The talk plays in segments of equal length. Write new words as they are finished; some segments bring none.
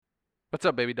What's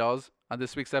up, baby dolls? On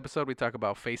this week's episode, we talk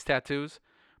about face tattoos,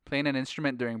 playing an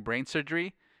instrument during brain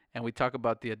surgery, and we talk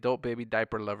about the adult baby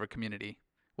diaper lover community.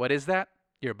 What is that?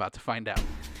 You're about to find out.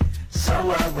 So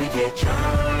what, we get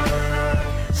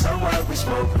drunk. So what, we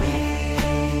smoke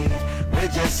weed. We're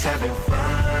just having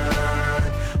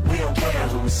fun. We don't care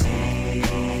who sees.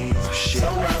 So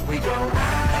what, we go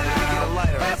out.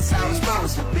 That's how it's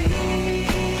supposed to be.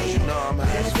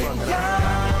 Living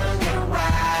young and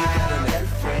wild and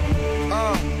free.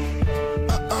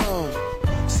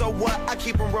 So what? I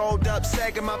keep them rolled up,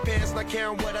 sagging my pants, not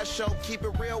caring what I show. Keep it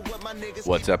real with my niggas.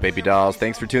 What's up, baby dolls?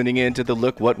 Thanks for tuning in to the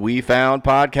Look What We Found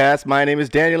podcast. My name is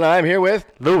Daniel. I'm here with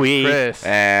Louis. Chris.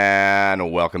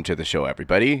 and welcome to the show,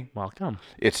 everybody. Welcome.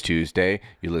 It's Tuesday.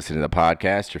 You listen to the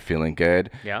podcast. You're feeling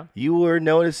good. Yeah. You were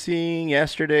noticing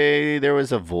yesterday there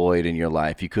was a void in your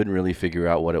life. You couldn't really figure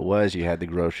out what it was. You had the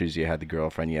groceries, you had the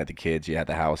girlfriend, you had the kids, you had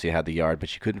the house, you had the yard,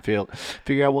 but you couldn't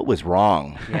figure out what was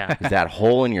wrong. Yeah. It's that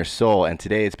hole in your soul, and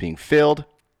today it's being filled.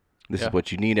 This Yeah. is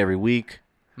what you need every week.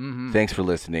 Mm-hmm. Thanks for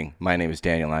listening. My name is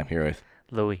Daniel. I'm here with,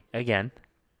 Louis. Again.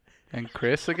 And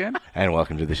Chris again? and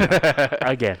welcome to the show.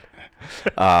 Again.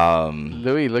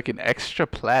 Louis looking extra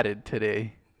platted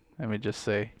today. Let me just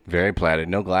say. Very platted.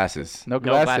 No glasses. No No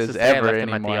glasses glasses there. ever Left him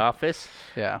at anymore. the office.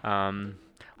 Yeah.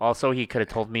 Also, he could have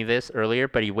told me this earlier,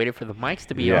 but he waited for the mics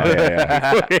to be Yeah, on.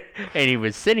 yeah, And he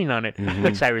was sitting on it,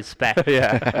 which I respect.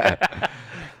 Yeah.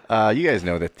 You guys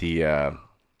know that the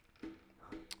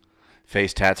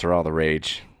face tats are all the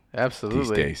rage.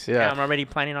 Absolutely. days. Yeah, Yeah. I'm already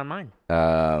planning on mine.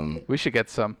 We should get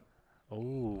some.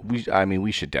 Oh.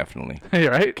 We should definitely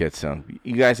Right? get some.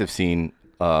 You guys have seen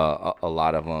a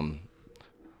lot of them.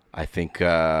 I think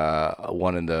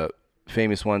one of the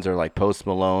famous ones are like Post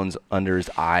Malone's under his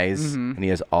eyes, and he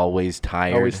has always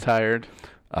tired. Always tired.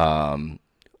 Um,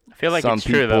 I feel like some it's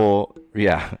true, though. people,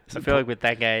 yeah. I feel like with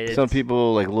that guy, Some it's-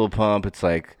 people like Lil Pump. It's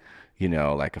like, you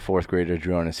know, like a fourth grader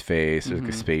drew on his face, like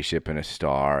a spaceship and a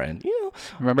star, and you know.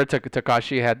 Remember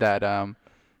Takashi had that,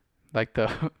 like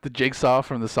the the jigsaw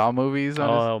from the Saw movies on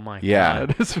Oh, my Yeah.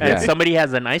 God. his And Yeah. somebody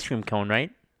has an ice cream cone,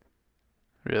 right?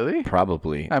 Really?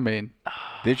 Probably. I mean,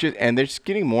 They're just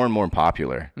getting more and more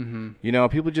popular. You know,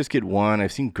 people just get one.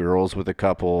 I've seen girls with a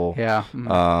couple. yeah.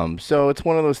 Mhm. So it's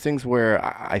one of those things where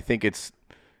I think it's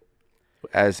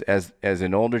as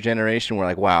an older generation, we're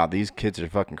like, wow, these kids are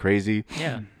fucking crazy.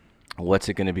 Yeah. What's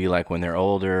it going to be like when they're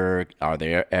older? Are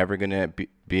they ever going to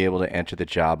be able to enter the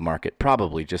job market?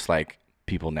 Probably, just like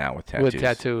people now with tattoos. With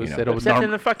tattoos, you know. it'll- Except norm-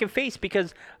 in the fucking face,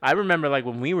 because I remember, like,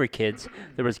 when we were kids,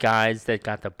 there was guys that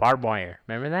got the barbed wire.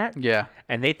 Remember that? Yeah.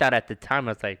 And they thought at the time,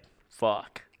 I was like,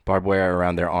 fuck. Barbed wire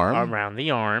around their arm. Around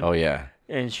the arm. Oh yeah,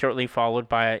 And shortly followed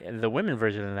by the women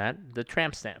version of that, the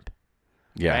tramp stamp.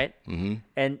 yeah. Right? Mm-hmm.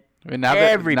 And I mean, now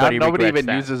everybody nobody regrets even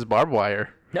that. uses barbed wire.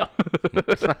 no.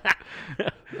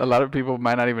 A lot of people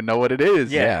might not even know what it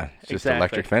is. Yeah. Yeah, it's just exactly.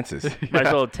 electric fences. Might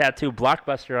as well tattoo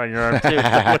Blockbuster on your arm, too.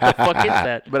 What the fuck is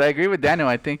that? But I agree with Daniel.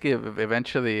 I think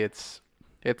eventually it's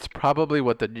probably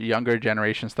what the younger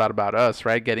generations thought about us,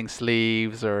 right? Getting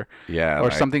sleeves or Yeah, or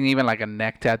like- something even like a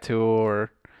neck tattoo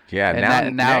or Yeah,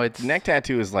 And now neck, it's- neck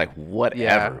tattoo is like whatever.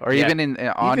 yeah, or Yeah. even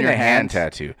on Even your a hand hands.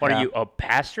 tattoo. What Yeah. are you, a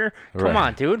pastor? Right. Come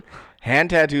on, dude.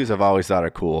 Hand tattoos I've always thought are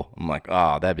cool. I'm like,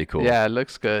 oh, that'd be cool. Yeah, it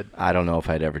looks good. I don't know if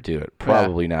I'd ever do it.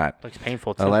 Probably not. Looks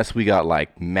painful, too. Unless we got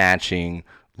like matching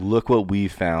Look What We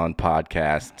Found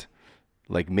podcast.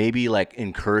 Like maybe like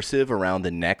in cursive around the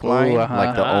neckline. Ooh, uh-huh.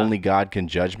 Like the Uh-huh. only God can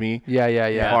judge me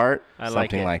Yeah. part. I like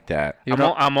something it. like that. You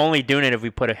know, I'm only doing it if we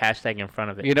put a hashtag in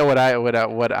front of it. you know what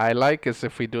I like is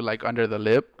if we do like under the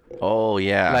lip, Oh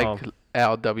yeah. like Oh.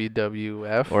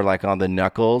 LWWF. or like on the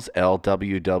knuckles,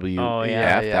 LWWF. Oh,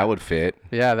 yeah. That would fit.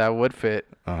 Yeah, that would fit.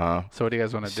 Uh-huh. So what do you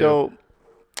guys want to do? So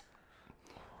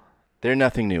they're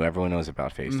nothing new. Everyone knows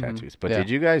about face tattoos. But Yeah. did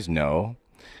you guys know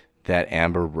that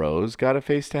Amber Rose got a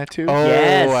face tattoo? Oh,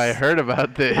 Yes. I heard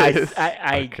about this.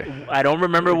 I don't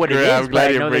remember what it Great, is, I'm but glad I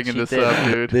you're know that bringing she this did.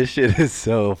 up, dude. This shit is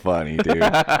so funny, dude.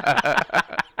 All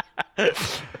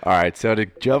right, so to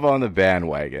jump on the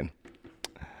bandwagon,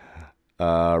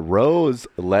 Rose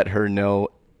let her know.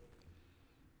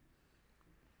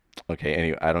 Okay,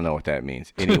 anyway, I don't know what that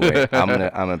means. Anyway, I'm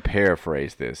gonna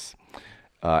paraphrase this.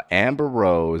 Amber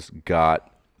Rose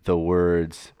got the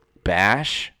words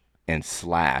bash and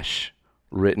slash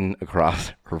written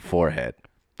across her forehead.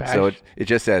 So Bash? it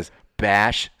just says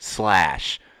bash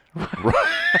slash.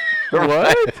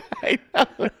 What? I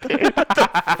know, dude.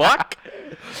 Fuck.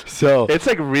 So It's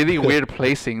like really weird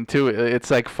placing too.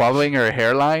 It's like following her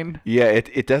hairline. yeah,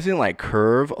 it doesn't like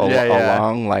curve Yeah, yeah.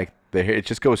 along like The hair, it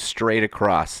just goes straight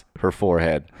across her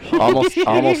forehead, almost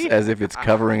as if it's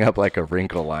covering up like a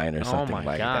wrinkle line or Oh something my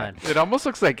like god. It almost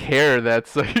looks like hair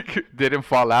that's like didn't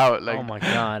fall out like Oh my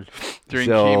god. during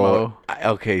so, chemo.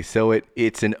 Okay, so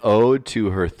it's an ode to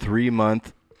her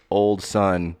 3-month-old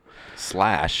son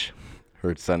Slash.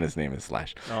 Her son, his name is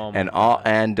Slash, Oh my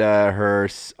and her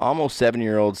almost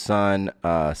 7-year-old son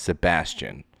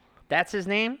Sebastian, That's his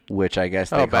name? which I guess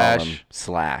they call Bash. him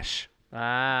Slash.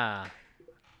 Ah.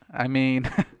 I mean,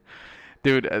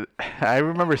 dude, I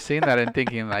remember seeing that and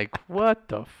thinking like, what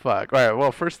the fuck? All right,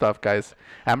 well, first off, guys,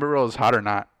 Amber Rose hot or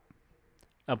not?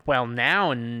 Well,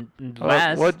 now and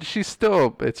last. What she's still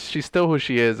who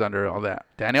she is under all that.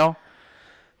 Daniel?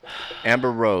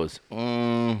 Amber Rose.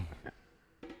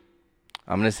 I'm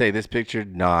gonna say this picture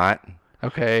not.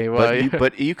 Okay, well,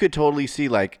 But you could totally see,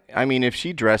 like, I mean, if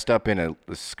she dressed up in a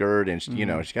skirt and you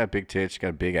know she got big tits, she got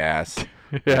a big ass.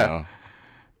 yeah. You know,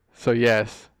 So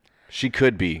yes, she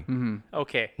could be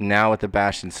Okay. now with the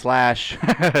Bash and Slash.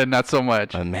 not so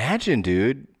much. Imagine,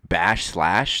 dude, Bash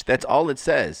Slash. That's all it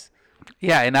says.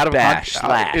 Yeah, and out of Bash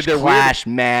Slash they're Clash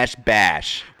Mash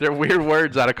Bash. They're weird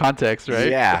words out of context, right?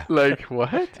 Yeah. Like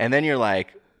what? And then you're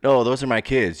like, oh, those are my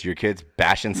kids. Your kids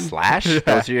Bash and Slash.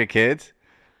 Those are your kids.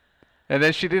 And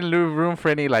then she didn't leave room for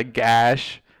any like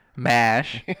gash,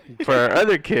 mash for her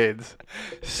other kids.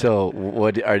 So,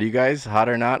 what are you guys hot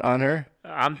or not on her?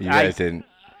 You guys didn't.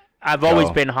 I've always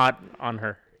Oh. been hot on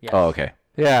her. Yes. Oh, okay.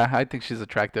 Yeah, I think she's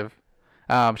attractive.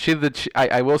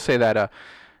 I will say that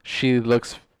she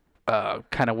looks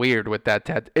kind of weird with that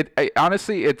tattoo.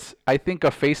 Honestly, I think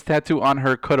a face tattoo on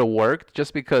her could have worked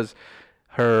just because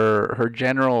her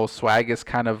general swag is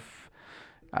kind of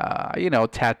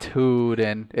tattooed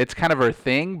and it's kind of her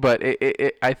thing. But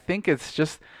I think it's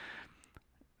just.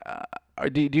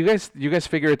 Do you guys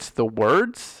figure it's the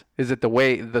words? Is it the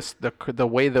way the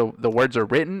way the words are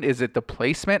written? Is it the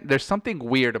placement? There's something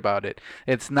weird about it.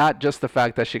 It's not just the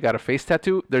fact that she got a face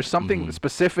tattoo. There's something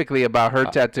specifically about her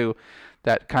tattoo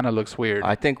that kind of looks weird.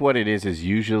 I think what it is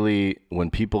usually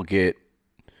when people get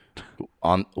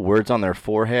on words on their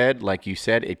forehead, like you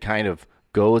said, it kind of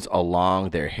goes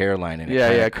along their hairline and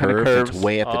it kind of curves. It's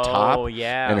way at the top. Oh,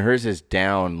 yeah. And hers is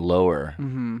down lower,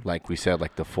 like we said,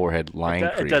 like the forehead line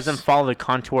It crease. doesn't follow the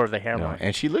contour of the No, hairline.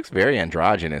 and she looks very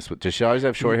androgynous. Does she always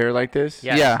have short hair like this?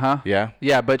 Yes. Yeah, huh? Yeah.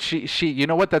 Yeah, but she you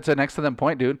know what? That's an excellent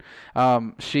point, dude.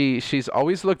 She's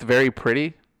always looked very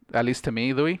pretty, at least to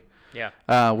me, Louis.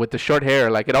 Yeah. With the short hair,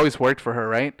 like it always worked for her,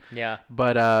 right? Yeah.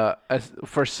 But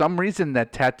for some reason,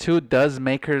 that tattoo does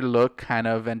make her look kind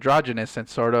of androgynous and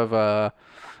sort of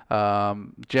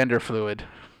gender fluid,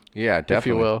 Yeah, definitely. if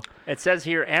you will. It says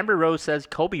here, Amber Rose says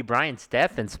Kobe Bryant's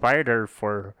death inspired her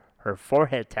for her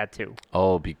forehead tattoo.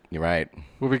 Oh, you're right.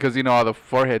 Well, because all the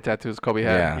forehead tattoos Kobe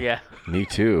Yeah. had. Yeah. Me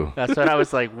too. That's what I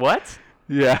was like, what?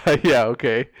 Yeah, yeah,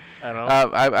 okay. I don't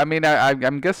know. I mean,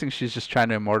 I'm guessing she's just trying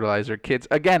to immortalize her kids.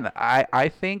 Again, I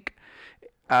think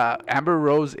Amber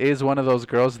Rose is one of those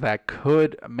girls that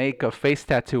could make a face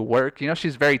tattoo work.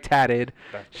 She's very tatted.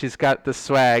 She's got the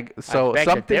swag. So beg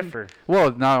to something. differ.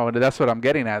 Well, no, that's what I'm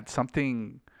getting at.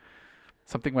 Something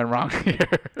went wrong here.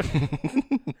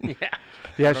 Yeah.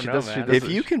 Yeah, don't she know, does. She man. does. If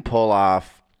you can pull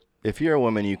off, if you're a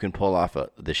woman, you can pull off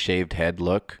the shaved head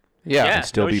look yeah. Yeah. and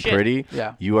still no be shit. pretty.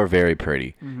 Yeah. You are very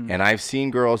pretty. And I've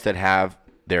seen girls that have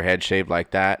their head shaved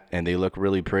like that and they look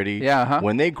really pretty. Yeah, uh-huh.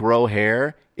 When they grow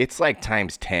hair, it's like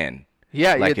times 10.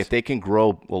 Yeah, Like it's- if they can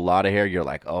grow a lot of hair, you're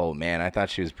like, oh man, I thought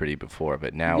she was pretty before,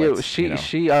 but now Yeah, it's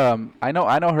she I know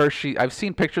her. I've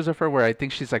seen pictures of her where I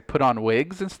think she's like put on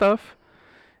wigs and stuff,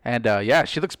 and yeah,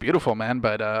 she looks beautiful, man.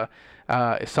 But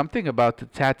something about the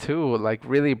tattoo like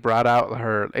really brought out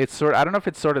her. It's I don't know if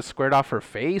it's sort of squared off her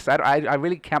face. I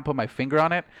really can't put my finger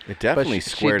on it. It definitely but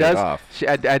squared it off. She,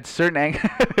 at certain angle,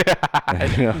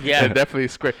 Yeah. it definitely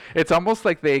squared. It's almost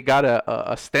like they got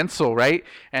a stencil, right?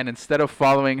 And instead of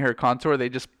following her contour, they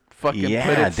just fucking put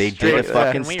Yeah, it they straight. did a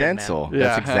fucking Weird, man. stencil. Yeah.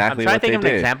 That's I'm exactly I'm trying what to think they of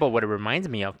an did. example of what it reminds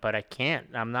me of, but I can't.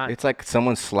 I'm not. It's like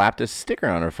someone slapped a sticker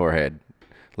on her forehead.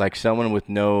 Like someone with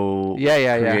no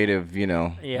Yeah. creative,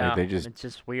 yeah. like they just, it's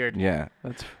just weird. yeah.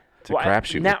 That's It's a Well,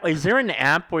 crapshoot. Now, is there an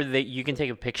app where you can take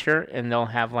a picture and they'll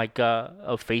have like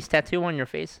a face tattoo on your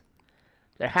face?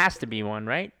 There has to be one,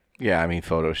 right? Yeah, I mean,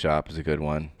 Photoshop is a good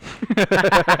one.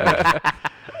 yeah.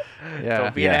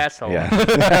 Don't be an asshole.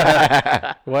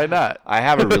 Yeah. Why not? I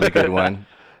have a really good one.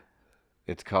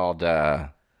 It's called, I'm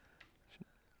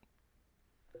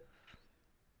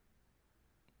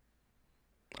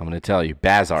going to tell you,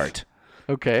 Bazart.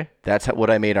 Okay. That's what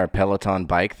I made our Peloton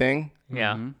bike thing.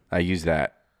 Yeah. I use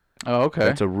that. Oh, okay.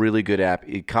 That's a really good app.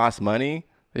 It costs money,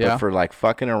 Yeah. But for like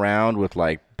fucking around with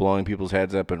like blowing people's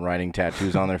heads up and writing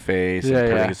tattoos on their face Yeah, and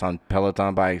putting yeah. us on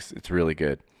Peloton bikes, it's really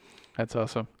good. That's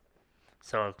awesome.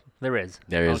 So there is.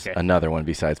 There is Okay. another one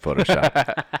besides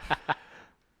Photoshop.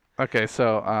 Okay,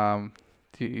 so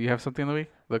do you have something, Louis?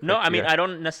 Look No, like I mean you- I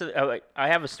don't necessarily. I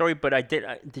have a story, but I did.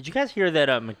 Did you guys hear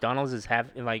that McDonald's is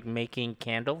making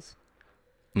candles?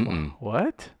 Mm-mm.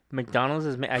 What? McDonald's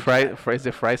is Is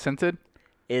it fry scented?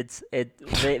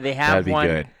 They have That'd be one.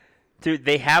 good. Dude,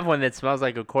 they have one that smells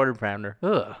like a quarter pounder.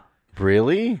 Ugh.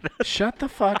 Really? Shut the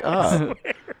fuck up.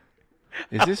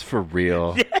 Is this for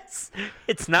real? Yes,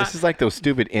 it's not. This is like those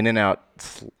stupid In-N-Out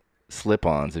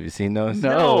slip-ons. Have you seen those?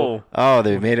 no. Oh,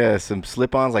 they've made some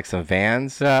slip-ons, like some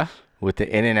Vans, Yeah. with the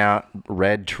In-N-Out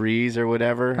red trees or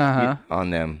whatever Uh-huh. on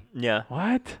them. Yeah.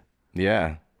 What?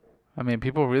 Yeah. I mean,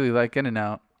 people really like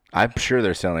In-N-Out. I'm sure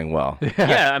they're selling well.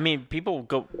 Yeah. I mean, people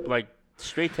go like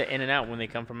straight to In-N-Out when they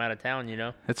come from out of town. You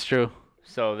know. It's true.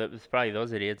 So that was probably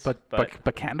those idiots.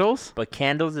 But candles? But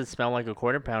candles that smell like a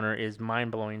quarter pounder is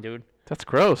mind blowing, dude. That's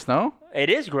gross, no? It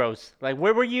is gross. Like,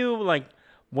 where were you? Like,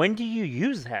 when do you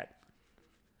use that?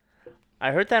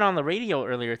 I heard that on the radio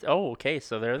earlier. Oh, okay.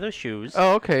 So they're the shoes.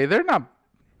 Oh, okay. They're not.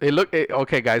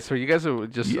 Okay, guys. So you guys are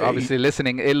just Yeah, obviously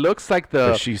listening. It looks like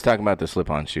the She's talking about the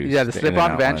slip-on shoes. yeah the slip-on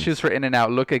In-N-Out Van ones. shoes for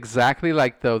In-N-Out look exactly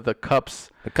like the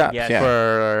cups The cups, Yes. yeah.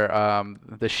 for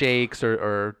the shakes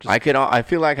or just I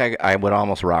feel like I would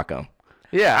almost rock them.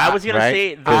 yeah. I was gonna right?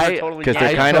 say those I- are totally Because they're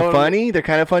I kind of totally- funny. They're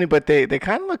kind of funny, but they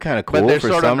kind of look kind of cool but they're for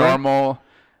sort summer. of normal.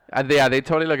 They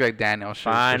totally look like Daniel shoes.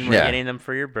 for fine. sure. We're Yeah. getting them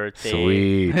for your birthday.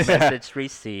 Sweet. Message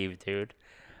received, dude.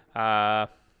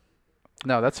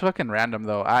 No, that's fucking random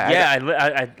though.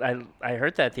 I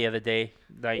heard that the other day.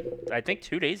 Like, I think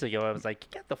 2 days ago. I was like,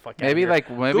 get the fuck out. maybe of here. like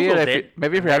maybe Googled if it,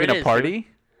 maybe if and you're there having it a is, party.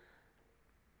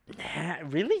 dude. Nah,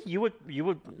 really? You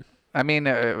would? I mean,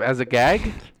 as a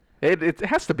gag, it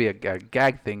has to be a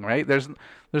gag thing, right?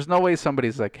 There's no way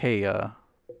somebody's like, hey,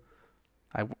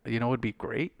 would be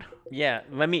great. Yeah.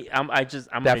 Let me. I'm That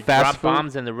gonna fast drop food-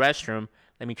 bombs in the restroom.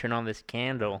 Let me turn on this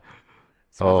candle.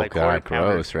 Smells Oh like quarter god,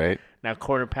 pounder. gross, right? Now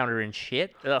quarter pounder and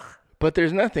shit. Ugh. But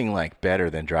there's nothing like better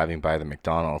than driving by the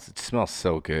McDonald's. It smells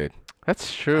so good.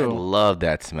 That's I true. love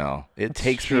that smell. It That's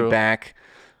takes true. me back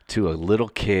to a little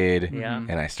kid, Yeah.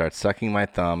 and I start sucking my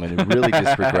thumb, and it really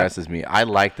just regresses me. I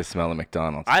like the smell of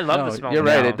McDonald's. I love No, the smell. you're of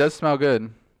right. It McDonald's. does smell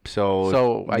good.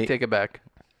 So I ma- take it back.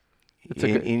 It's a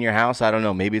good. in your house. I don't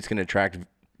know. Maybe it's going to attract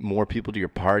more people to your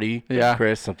party. Yeah.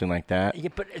 Chris, something like that. Yeah,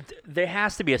 but there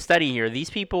has to be a study here. These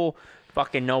people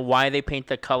fucking know why they paint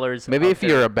the colors. Maybe of if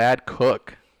their- you're a bad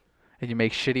cook and you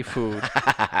make shitty food,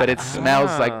 but it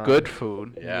smells like good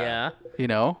food, yeah. you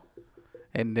know,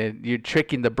 and then you're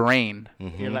tricking the brain.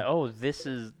 You're like, oh,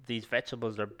 these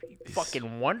vegetables are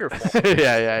fucking wonderful.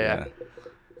 yeah.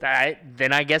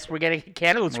 Then I guess we're getting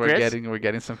candles, Chris. We're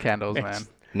getting some candles, man.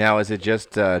 Now, is it just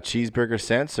cheeseburger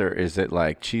scents, or is it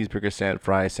like cheeseburger scent,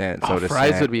 fry scent, Oh, soda fries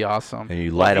scent, would be awesome. and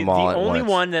you light them all the at only once?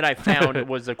 one that I found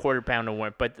was a quarter pounder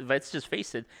one. But let's just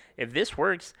face it, if this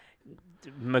works,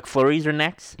 McFlurries are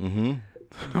next. Mm-hmm.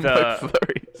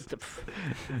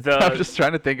 The I'm just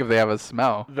trying to think if they have a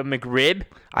smell. the McRib.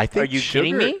 I think Are you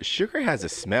kidding me? Sugar has a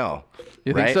smell.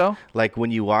 You right? think so? Like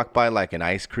when you walk by like an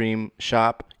ice cream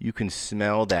shop, you can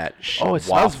smell that. Oh, it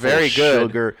smells waffle very good.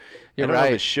 Sugar. You're I don't know if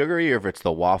right. it's sugary or if it's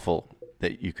the waffle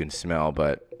that you can smell,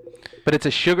 but But it's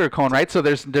a sugar cone, right? So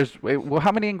well,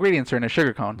 how many ingredients are in a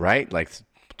sugar cone? right, like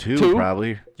two Two?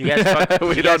 probably. You guys fuck,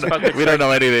 you guys fuck with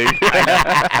know anything.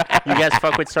 you guys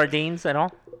fuck with sardines at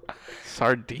all?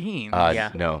 Sardines.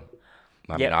 Yeah. No.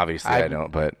 I Yeah. mean, obviously I I've-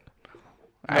 don't, but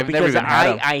I've because never even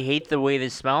had them. I hate the way they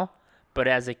smell. But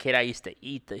as a kid, I used to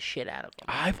eat the shit out of them.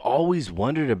 I've always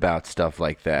wondered about stuff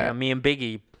like that. Yeah, me and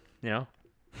Biggie, you know.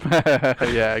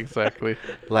 Yeah, exactly.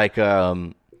 Like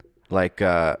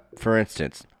for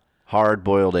instance,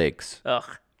 hard-boiled eggs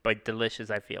Ugh, but delicious.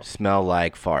 I feel. smell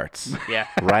like farts. Yeah.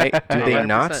 Right? Do they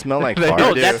not 100%. smell like They farts?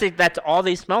 No, do. that's it. That's all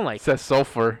they smell like. It says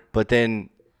sulfur. But then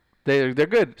They're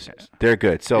good. they're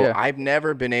good. So Yeah. I've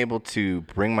never been able to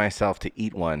bring myself to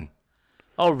eat one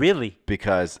Oh, really?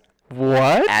 because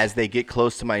What? as they get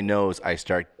close to my nose, I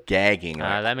start gagging.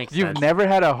 That makes You've sense. never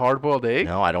had a hard-boiled egg?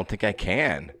 No, I don't think I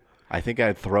can. I think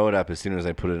I'd throw it up as soon as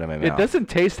I put it in my It mouth. doesn't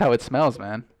taste how it smells,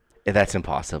 man. That's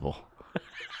impossible.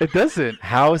 It doesn't.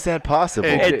 How is that possible?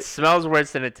 It smells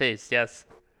worse than it tastes. Yes.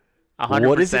 100%.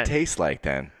 What does it taste like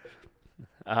then?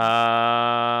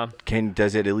 Uh,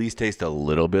 Does it at least taste a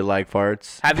little bit like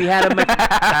farts? have you had a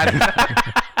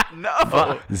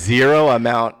No. Zero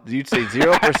amount. You'd say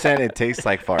 0%. It tastes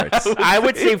like farts. I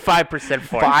would say 5%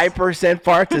 farts. 5%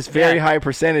 farts is very Yeah. high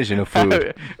percentage in a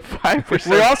food. 5%.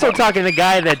 We're also talking the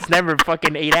guy that's never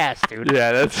fucking ate ass, dude.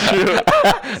 Yeah, that's true.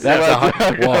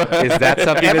 Well, is that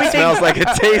something that Everything- smells like it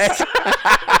tastes?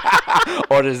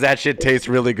 Or does that shit taste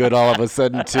really good all of a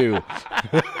sudden too?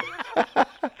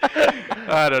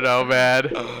 I don't know, man.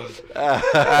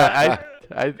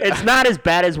 It's not as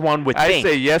bad as one would I think.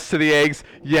 say yes to the eggs,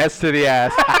 yes to the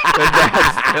ass,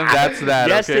 and that's that.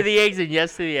 yes okay? to the eggs and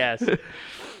yes to the ass.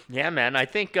 Yeah, man. I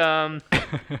think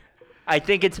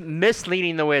it's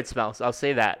misleading the way it smells. I'll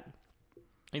say that.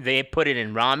 They put it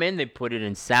in ramen. They put it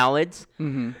in salads.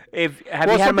 Mm-hmm.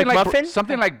 Have you had a McMuffin?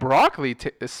 Something like broccoli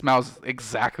smells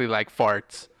exactly like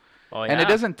farts, Oh, yeah. and it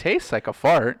doesn't taste like a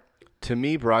fart. To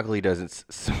me, broccoli doesn't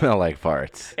smell like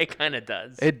farts. It kind of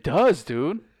does. It does,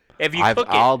 dude. If you cook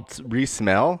it, I'll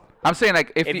re-smell. I'm saying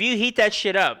like if you heat that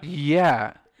shit up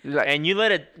yeah. Like, and you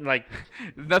let it like,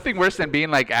 nothing worse than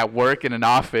being like at work in an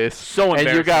office So and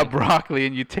you got embarrassing. broccoli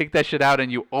and you take that shit out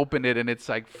and you open it and it's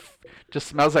like just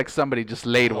smells like somebody just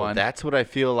laid one. That's what I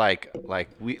feel like.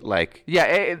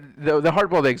 Yeah, the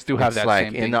hard-boiled eggs do have It's that like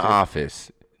same in thing the too.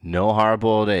 office. No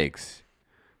hard-boiled eggs.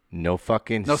 No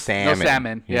fucking No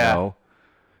salmon. yeah. You know?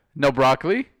 No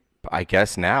broccoli. I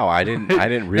guess now I didn't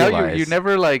No, realize. you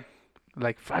never like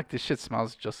fuck. This shit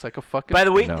smells just like a fucking. by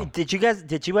the way, No. did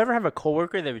you ever have a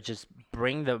coworker that would just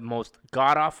bring the most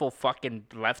god awful fucking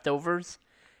leftovers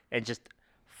and just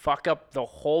fuck up the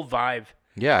whole vibe?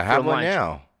 Yeah, I have for one lunch.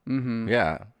 now. Mm-hmm.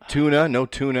 Yeah. Tuna, no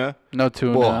tuna. no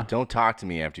tuna. Well, don't talk to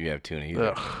me after you have tuna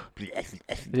either.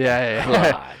 Yeah.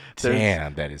 God There's-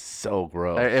 damn, that is so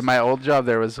gross. In my old job,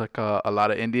 there was like a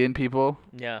lot of Indian people,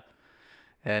 Yeah.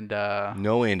 and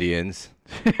No Indians.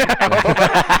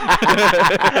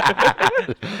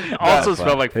 Also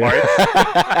smell like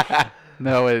farts.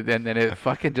 no, and then it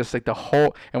fucking just like the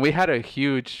whole. And we had a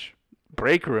huge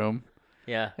break room,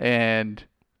 Yeah. and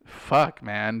fuck,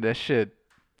 man, that shit.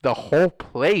 The whole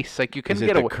place, like you Is couldn't it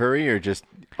get the away. curry or just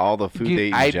all the food they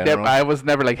eat I, in general? I was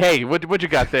never like, hey, what you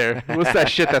got there? What's that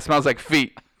shit that smells like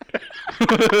feet? Bro,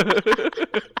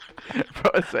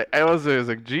 it was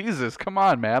like, Jesus, come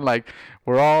on, man! Like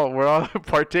we're all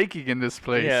partaking in this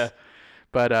place. Yeah.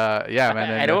 But yeah,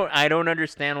 man. I don't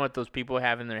understand what those people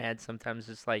have in their heads sometimes.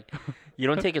 It's like you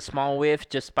don't take a small whiff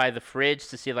just by the fridge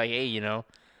to see like, hey,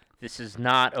 this is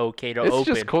not okay to It's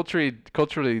open. just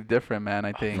culturally different, man.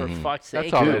 I think. For fuck's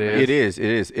sake. That's all dude. it is. It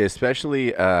is,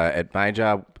 especially at my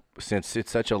job, since it's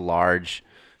such a large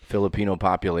Filipino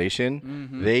population.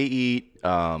 Mm-hmm. They eat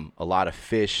a lot of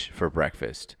fish for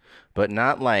breakfast, but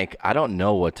not like, I don't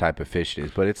know what type of fish it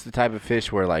is, but it's the type of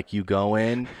fish where like you go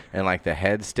in and like the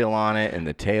head's still on it and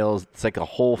the tail's, it's like a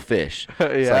whole fish.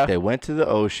 It's Yeah. like they went to the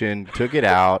ocean, took it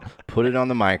out, put it on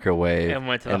the microwave, And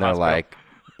went to the they're hospital. like,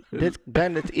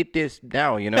 Ben, let's eat this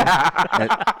now,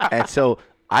 and so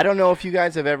I don't know if you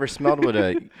guys have ever smelled what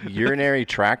a urinary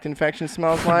tract infection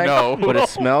smells like. No. But it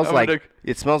smells I'm like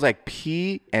gonna-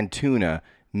 pee and tuna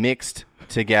mixed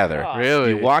together. Really?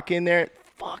 You walk in there,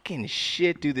 fucking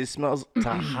shit, dude. This smells to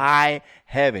high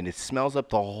heaven. It smells up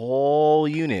the whole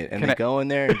unit, and Can they I- go in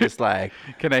there and just like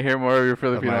Can I hear more of your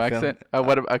Filipino my film?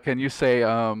 accent? Can you say,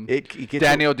 it gets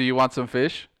Daniel, do you want some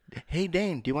fish? Hey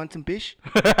Dan, do you want some fish?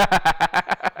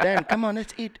 Dan, come on,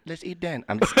 let's eat. Let's eat, Dan.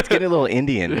 It's getting a little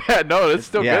Indian. Yeah, no, it's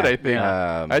still Yeah, good. I think.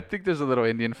 yeah. I think there's a little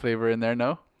Indian flavor in there.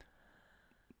 No.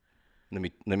 Let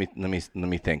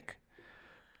me think.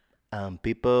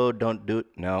 People don't do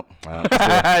no.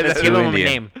 Let's Too give them a Indian.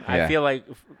 name. I Yeah. feel like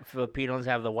Filipinos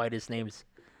have the whitest names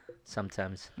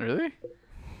sometimes. Really?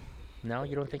 No,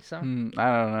 you don't think so? I don't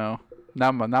know.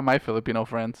 Not my Filipino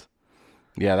friends.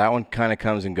 Yeah, that one kind of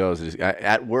comes and goes.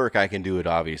 At work, I can do it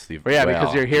obviously. Well, yeah,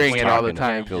 because you're hearing just it all the talking to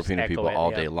time. Filipino Just people echo it,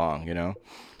 all yeah. day long, you know.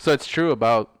 So it's true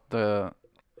about a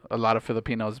lot of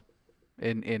Filipinos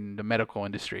in the medical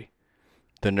industry.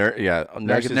 The nurses are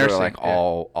nursing, like yeah.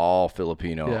 all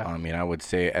Filipino. Yeah. I mean, I would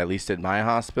say at least at my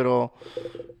hospital.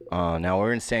 Now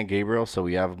we're in San Gabriel, so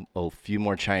we have a few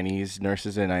more Chinese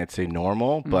nurses than I'd say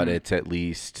normal, but Mm-hmm. it's at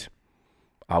least,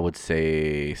 I would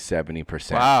say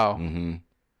 70%. Wow. hmm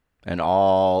And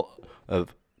all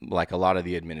of like a lot of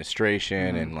the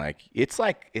administration and like it's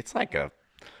like a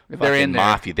Mm-hmm. They're in fucking there.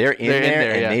 mafia. They're in They're in there,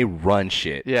 there, and yeah. they run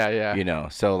shit. Yeah, yeah. You know,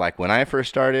 so like when I first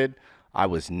started, I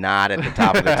was not at the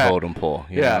top of the totem pole.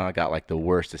 You Yeah. know, I got like the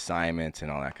worst assignments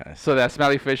and all that kind of stuff. So that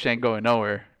smelly fish ain't going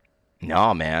nowhere.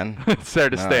 No, man. It's there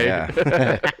to No, stay.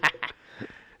 yeah.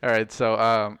 All right, so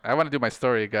I want to do my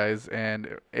story, guys,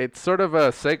 and it sort of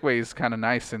segues kind of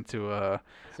nice into our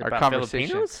about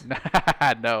conversation.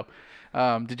 Filipinos?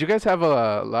 No. Did you guys have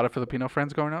a lot of Filipino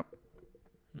friends growing up?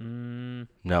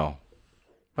 No.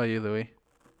 How about you, Louis?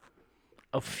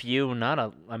 A few, not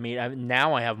a. I mean,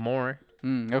 now I have more.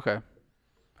 Okay.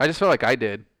 I just felt like I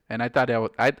did, and I thought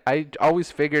I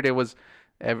always figured it was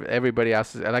everybody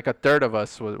else's. Like a third of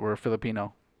us were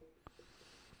Filipino.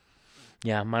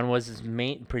 Yeah, mine was So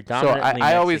predominantly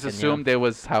I always Mexican, assumed it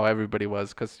was how everybody was,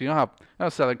 because you know how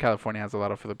Southern California has a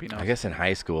lot of Filipinos, I guess in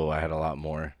high school I had a lot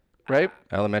more. right?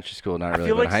 Elementary school, not I really,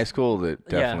 feel but like high school,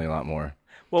 definitely a lot more.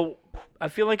 Well, I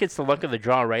feel like it's the luck of the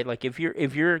draw, right? Like if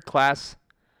your class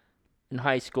in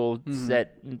high school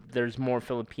that there's more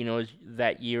Filipinos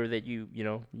that year that you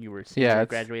were senior Yeah, or it's-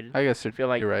 graduated. I guess feel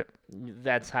like you're right.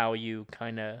 that's how you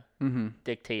kind of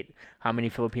dictate how many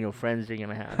Filipino friends you're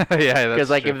gonna have. Yeah, that's Because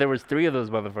like true. if there was 3 of those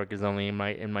motherfuckers only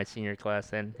in my senior class,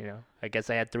 then I guess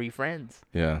I had 3 friends.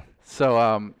 Yeah.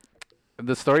 So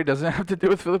the story doesn't have to do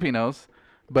with Filipinos,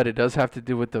 but it does have to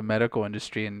do with the medical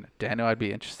industry. And Daniel, I'd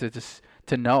be interested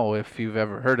to know if you've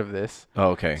ever heard of this. Oh,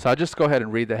 okay. So I'll just go ahead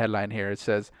and read the headline here. It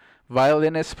says,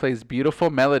 "Violinist plays beautiful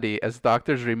melody as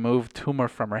doctors remove tumor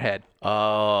from her head."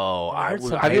 Oh, I heard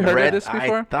some- Have you heard of this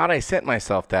before? I thought I sent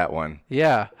myself that one.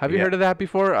 Yeah. Have you Yeah. heard of that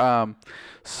before? I've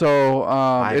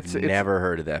it's never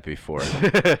heard of that before.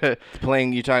 It's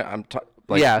playing. You talk.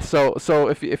 Like, yeah. So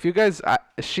if you guys,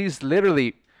 she's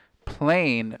literally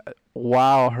playing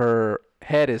while her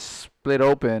head is split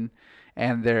open,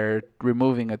 and they're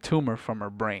removing a tumor from her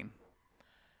brain.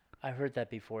 I heard that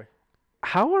before.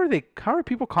 How are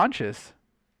people conscious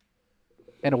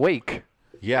and awake?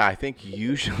 Yeah, I think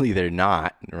usually they're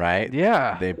not, right?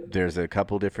 Yeah. There's a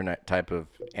couple different type of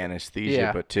anesthesia,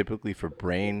 Yeah. but typically for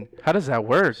brain How does that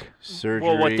work? surgery.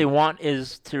 Well, what they want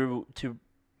is to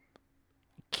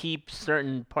keep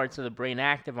certain parts of the brain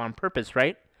active on purpose,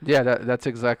 right? Yeah, that's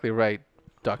exactly right,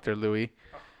 Dr. Louis.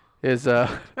 Is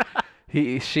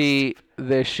she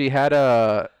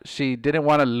didn't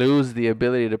want to lose the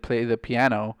ability to play the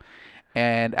piano,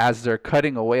 and as they're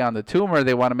cutting away on the tumor,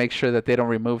 they want to make sure that they don't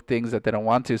remove things that they don't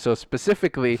want to. So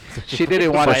specifically, she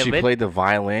didn't want So to. she played the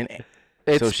violin,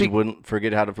 so she wouldn't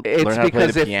forget how to It's learn how to play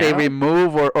because the if piano. they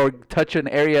remove or touch an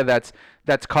area that's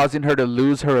causing her to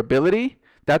lose her ability,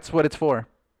 that's what it's for.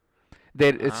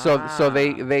 So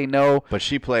they know. But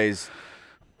she plays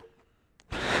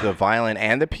the violin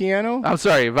and the piano. I'm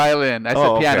sorry, violin. I said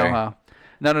Oh, piano, okay. huh?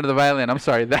 No, the violin. I'm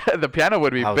sorry. The piano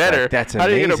would be I was better. like, that's How are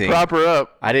you amazing. gonna prop her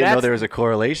up? I didn't know That's- there was a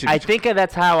correlation. I between- think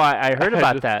that's how I heard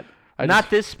about that. I Not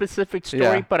just- this specific story,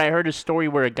 Yeah. but I heard a story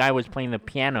where a guy was playing the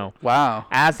piano Wow.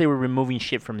 as they were removing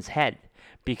shit from his head.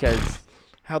 Because,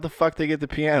 How the fuck they get the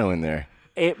piano in there?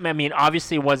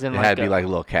 obviously it wasn't It like had to be like a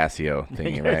little Casio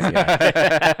thingy, right?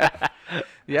 Yeah.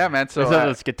 Yeah, man. So those are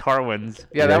those guitar ones.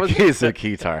 yeah, that was it's a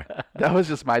guitar. that was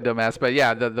just my dumbass. But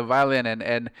yeah, the violin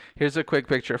and here's a quick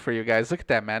picture for you guys. Look at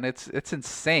that, man. It's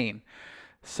insane.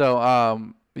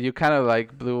 So you kind of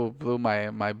like blew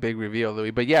my big reveal,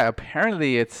 Louis. But yeah,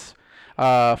 apparently it's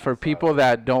for people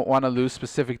that don't want to lose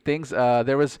specific things.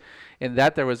 There was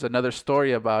another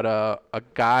story about a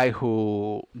guy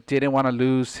who didn't want to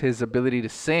lose his ability to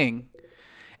sing,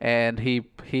 and he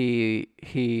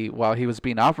while he was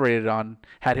being operated on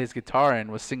had his guitar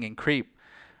and was singing "Creep."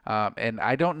 And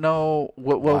I don't know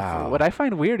Wow. what I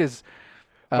find weird is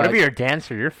Whatever you're a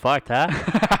dancer, you're fucked, huh?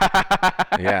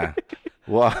 Yeah.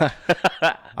 Well,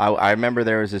 I remember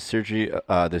there was a surgery.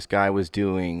 This guy was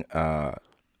doing.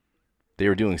 They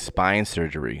were doing spine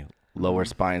surgery, lower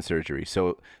spine surgery.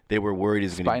 So they were worried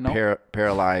he's going to be Spinal?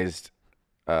 paralyzed.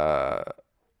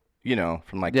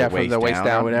 From like yeah, the waist from the waist down,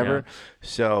 down, whatever.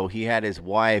 So he had his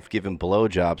wife give him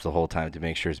blowjobs the whole time to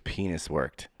make sure his penis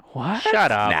worked. What?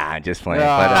 Shut up. Nah, just playing.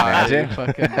 Ah, But you imagine.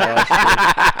 fucking bastard.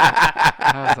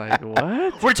 I was like,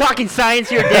 what? We're talking science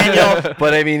here, Daniel.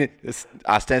 But I mean,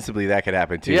 ostensibly that could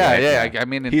happen too. Yeah, right? yeah, I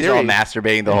mean, in he's theory. all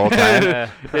masturbating the whole time.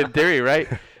 In theory, right?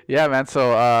 Yeah, man.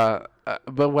 So,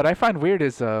 but what I find weird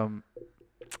is they're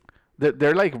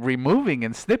like removing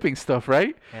and snipping stuff,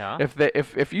 right? Yeah.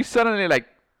 If you suddenly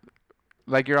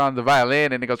like you're on the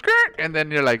violin and it goes "Grr," and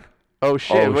then you're like, oh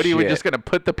shit, Oh, what are you shit. just gonna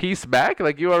put the piece back?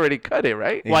 Like you already cut it,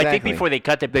 right? Well, I think Exactly. before they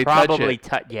cut, They touch probably it.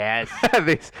 touch. Yes.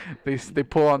 they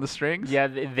pull on the strings. Yeah,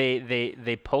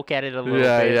 they poke at it a little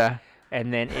Yeah, bit. yeah.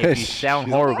 And then if you sound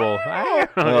She's- horrible, I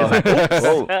don't know,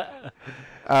 it's like,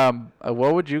 Oh.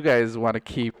 What would you guys want to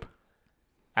keep?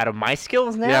 out of my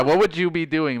skills now. Yeah, what would you be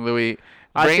doing, Louis?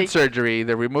 I Brain think- surgery.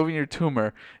 They're removing your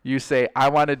tumor. You say, I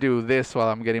want to do this while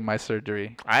I'm getting my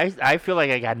surgery. I feel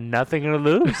like I got nothing to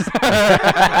lose.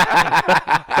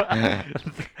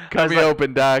 Cut me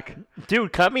open, doc.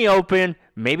 Dude, cut me open.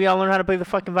 Maybe I'll learn how to play the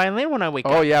fucking violin when I wake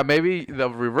Oh up. yeah, maybe the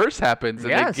reverse happens and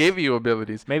Yes. they give you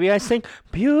abilities. Maybe I sing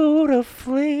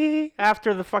beautifully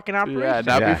after the fucking operation. Yeah,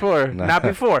 not Yeah. before. No. Not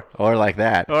before. Or like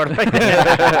that. Or like,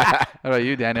 How about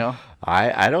you, Daniel?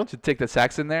 I don't Should take the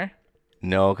sax in there?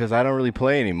 know because I don't really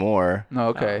play anymore. No,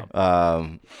 okay.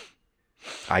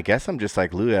 I guess I'm just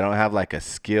like Louis. I don't have like a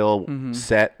skill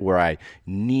set where I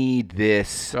need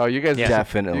this. Oh, you guys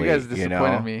definitely. You guys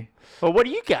disappointed me. well, what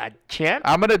do you got, champ?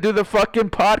 I'm gonna do the fucking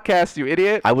podcast, you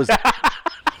idiot. I was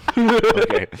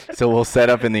okay. So we'll set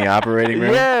up in the operating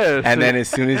room. Yes. And then as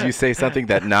soon as you say something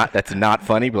that's not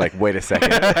funny, be like, wait a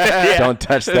second, don't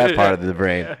touch that part of the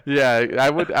brain. Yeah,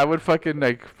 I would fucking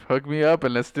like hook me up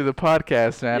and let's do the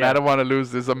podcast, man. Yeah. I don't want to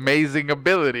lose this amazing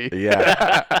ability.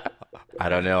 Yeah. I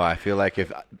don't know. I feel like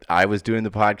if I was doing the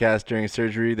podcast during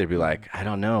surgery, they'd be like, I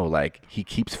don't know, like he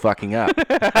keeps fucking up.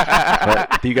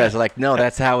 But you guys are like, no,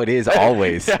 that's how it is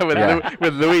always. Yeah,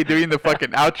 with Louis doing the fucking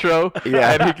outro.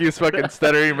 Yeah. And he keeps fucking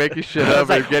stuttering, making shit up, It's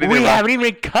and like, getting we it wrong. haven't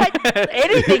even cut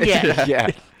anything yet. Yeah.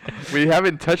 We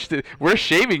haven't touched it. We're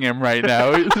shaving him right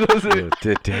now.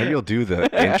 Did Daniel do the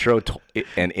intro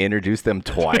and introduce them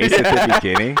twice at the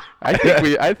beginning?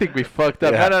 I think we fucked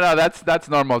up. Yeah. No. That's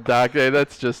normal, Doc. Hey,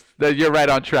 that's just you're right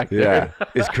on track there. Yeah.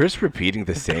 Is Chris repeating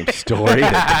the same story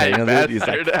that Daniel did? He's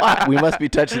like, bastard. fuck, we must be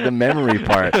touching the memory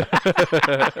part.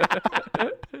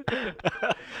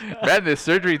 Man, this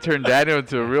surgery turned Daniel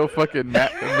into a real fucking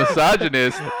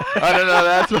misogynist. I don't know.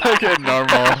 That's fucking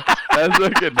normal. That's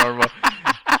fucking normal.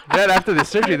 Man, after the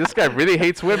surgery, this guy really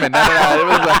hates women. No.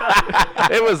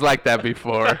 It was like that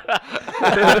before.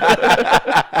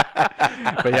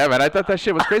 But yeah, man, I thought that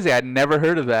shit was crazy. I'd never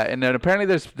heard of that. And then apparently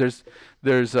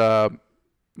there's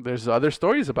other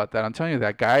stories about that. I'm telling you,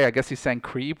 that guy, I guess he sang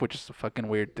 "Creep," which is a fucking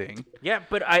weird thing. Yeah,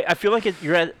 but I feel like if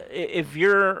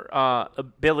your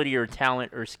ability or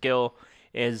talent or skill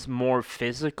is more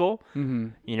physical,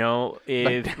 you know,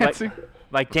 if dancing?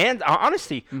 like dance.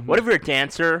 Honestly, what if you're a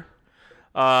dancer,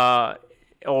 or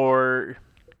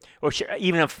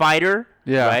even a fighder?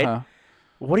 Yeah. Right. huh.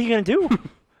 What are you gonna do?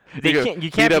 You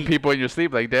beat can't up be, people in your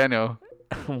sleep like Daniel.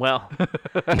 well.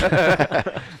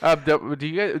 Do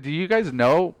you guys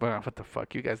know? What the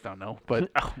fuck? You guys don't know. But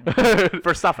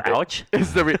First off, ouch.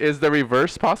 is the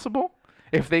reverse possible?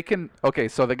 If they can. Okay,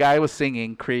 so the guy was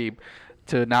singing "Creep"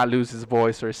 to not lose his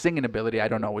voice or his singing ability. I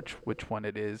don't know which one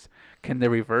it is. Can the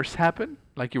reverse happen?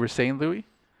 Like you were saying, Louis?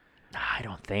 I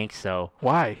don't think so.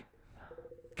 Why?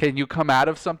 Can you come out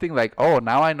of something like, oh,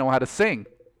 now I know how to sing?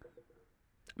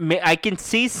 I can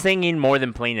see singing more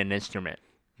than playing an instrument.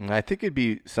 I think it'd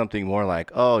be something more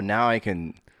like, oh, now I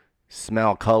can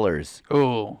smell colors.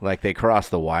 Ooh, Like they cross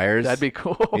the wires. that'd be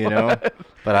cool. You know?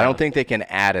 But I don't think they can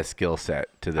add a skill set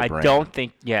to the I brain. don't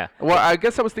think. Yeah. Well, I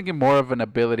guess I was thinking more of an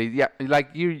ability. Yeah, like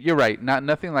you're right.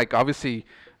 Nothing like obviously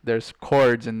there's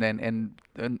chords and then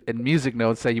and music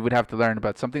notes that you would have to learn,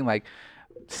 but something like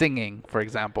singing, for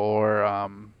example, or I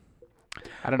don't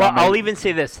know. Well, I'll maybe- even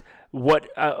say this: what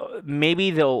maybe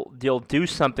they'll do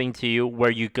something to you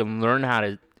where you can learn how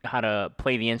to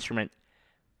play the instrument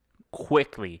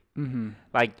quickly,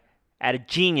 like at a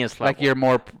genius level. like you're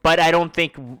more. But I don't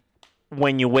think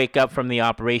when you wake up from the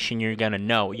operation you're gonna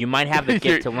know. You might have the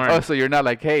gift to learn. Oh, so you're not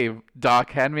like, hey,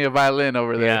 Doc, hand me a violin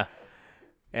over there. Yeah.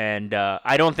 And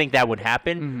I don't think that would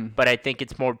happen, but I think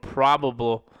it's more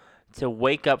probable to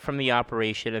wake up from the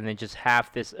operation and then just have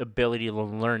this ability to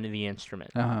learn the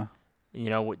instrument. Uh huh. You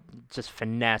know, with just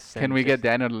finesse. Can and we get just-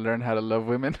 Daniel to learn how to love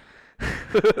women?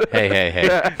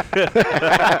 Hey.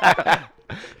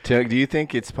 Do you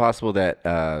think it's possible that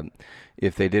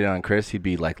if they did it on Chris, he'd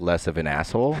be like less of an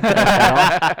asshole?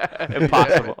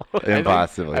 Impossible.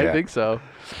 Impossible. I Yeah. think so.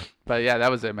 But yeah,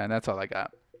 that was it, man. That's all I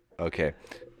got. Okay.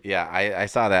 Yeah, I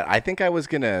saw that. I think I was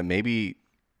gonna maybe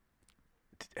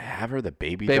have her the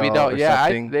baby doll. Or Yeah,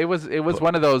 something. it was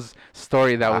one of those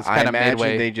story that was I kind of imagine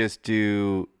midway. they just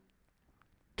do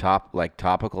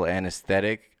topical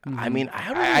anesthetic. I mean,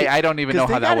 I don't even know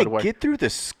 'cause how they that would gotta work. Get through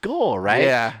the skull, right?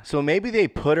 Yeah. So maybe they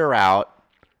put her out,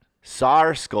 saw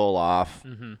her skull off,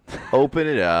 open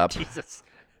it up, Jesus.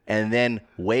 and then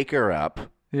wake her up.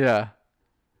 Yeah.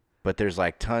 But there's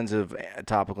like tons of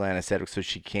topical anesthetic, so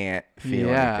she can't feel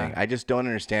Yeah. anything. I just don't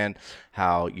understand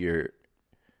how you're.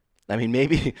 I mean,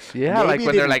 maybe. Yeah, maybe like when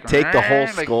they they're like, take the whole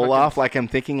like skull fucking- off. Like I'm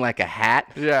thinking like a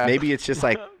hat. Yeah. Maybe it's just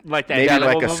like Like that maybe Daniel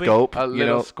like a movie? scope. A you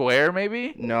little know. square,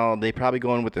 maybe. No, they probably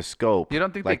go in with a scope. You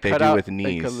don't think like they they cut do out with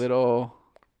knees?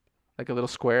 like a little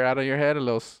square out of your head, a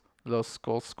little Little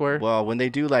skull square. Well, when they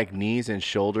do like knees and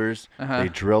shoulders, Uh-huh. they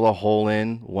drill a hole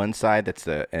in one side. It's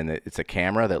a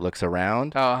camera that looks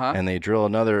around, Uh-huh. and they drill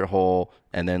another hole,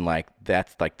 and then like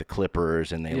that's like the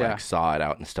clippers, and they Yeah. like saw it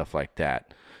out and stuff like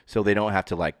that. So they don't have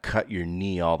to like cut your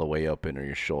knee all the way open or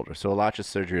your shoulder. So a lot of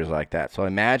surgery is like that. So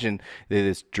imagine they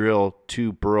just drill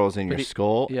 2 burrows in your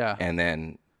skull, yeah. and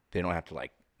then they don't have to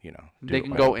like do They it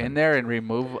can wide go open. in there and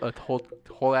remove a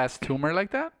whole ass tumor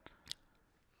like that.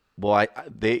 Well,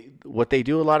 what they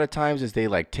do a lot of times is they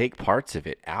like take parts of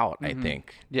it out. I think.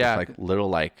 Mm-hmm. Yeah. Just like little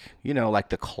like like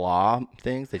the claw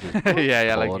things. They just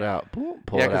Yeah, pull like- it out. Pull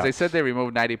Yeah, it because out. they said they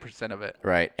removed 90% of it.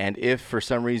 Right. And if for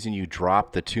some reason you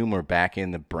drop the tumor back in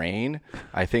the brain,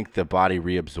 I think the body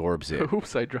reabsorbs it.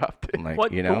 Oops, I dropped it. Like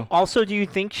What? Also, do you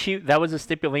think that was a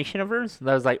stipulation of hers?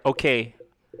 That was like, okay,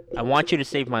 I want you to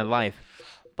save my life,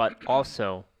 but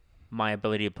also my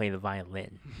ability to play the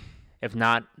violin. If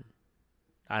not,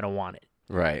 I don't want it.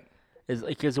 Right.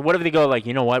 Because what if they go like,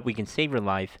 you know what, we can save your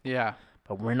life, Yeah.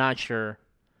 but we're not sure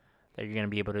that you're gonna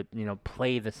be able to,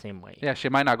 play the same way. Yeah, she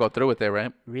might not go through with it,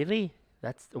 right? Really?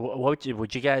 That's what would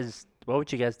you guys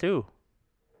do?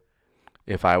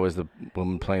 If I was the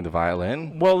woman playing the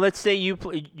violin, Well, let's say you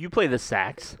play the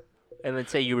sax, and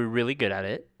let's say you were really good at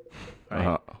it. Right.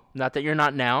 uh-huh. Not that you're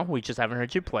not now. We just haven't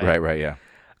heard you play. Right, yeah.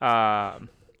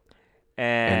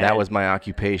 And that was my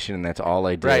occupation, and that's all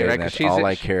I did, Right, and that's all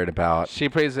I cared about. She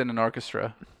plays in an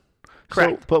orchestra.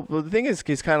 correct. So, but the thing is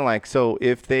kind of like, so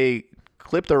if they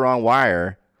clip the wrong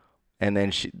wire, and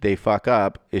then they fuck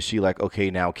up, is she like,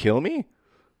 okay, now kill me?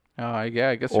 Oh, yeah,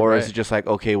 I guess. Or you're is right. it just like,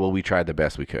 okay, well, we tried the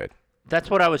best we could? That's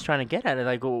what I was trying to get at.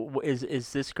 Like,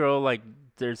 is this girl like?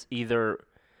 There's either,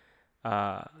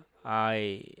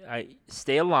 I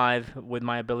stay alive with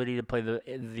my ability to play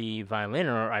the violin,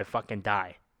 or I fucking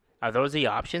die. Are those the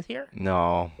options here?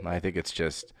 No, I think it's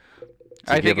just.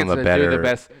 I give think them it's a better,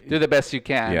 do the best you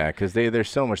can. Yeah, because there's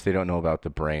so much they don't know about the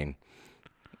brain.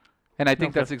 And I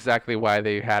think that's exactly why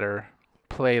they had her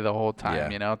play the whole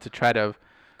time. Yeah. To try to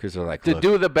Because they're like, to look,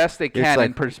 do the best they can like-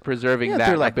 in preserving yeah, that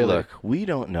they're like, ability. look, we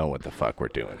don't know what the fuck we're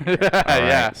doing. Here,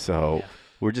 Yeah. So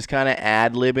we're just kind of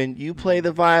ad-libbing. You play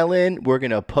the violin. We're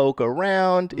going to poke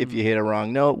around. If you hit a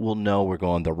wrong note, we'll know we're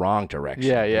going the wrong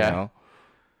direction. Yeah, you yeah. know?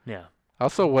 Yeah.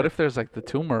 Also, what if there's like the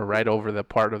tumor right over the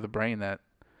part of the brain that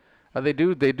they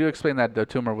do explain that the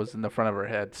tumor was in the front of her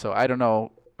head. So I don't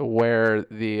know where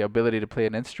the ability to play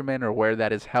an instrument or where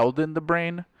that is held in the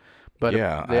brain, but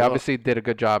Yeah, they obviously did a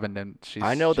good job. And then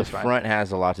I know the she's fine. front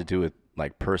has a lot to do with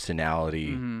like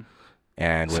personality.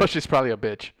 And So when, she's probably a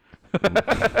bitch.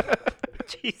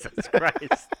 Jesus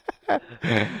Christ.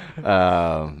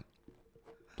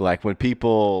 like when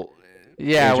people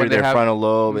Yeah, injure when they their have frontal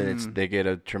lobe and they get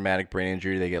a traumatic brain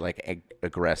injury, they get like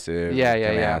aggressive. Yeah,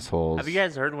 kinda yeah. assholes. Have you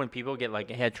guys heard when people get like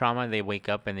head trauma, they wake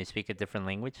up and they speak a different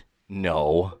language?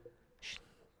 No.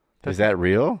 Is that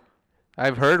real?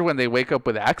 I've heard when they wake up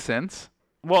with accents,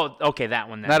 Well, okay, that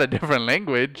one then. not a different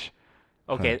language.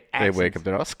 Okay, They wake up, accents.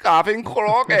 they're all scoffing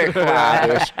kroke,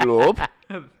 Club.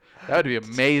 That would be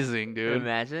amazing, dude.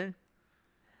 Imagine.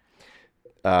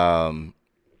 Um,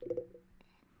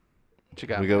 What you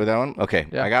got? we go with that one? Okay,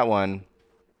 Yeah. I got one.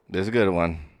 This is a good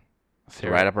one. Let's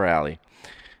hear Right it. up our alley.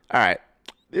 All right.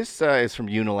 This is from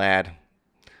unilad.co.uk.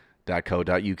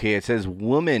 It says,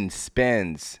 woman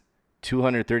spends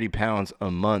 230 pounds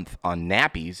a month on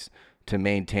nappies to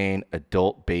maintain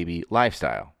adult baby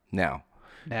lifestyle. Now,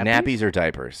 nappies or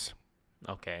diapers.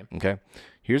 Okay. Okay.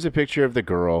 Here's a picture of the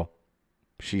girl.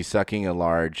 She's sucking a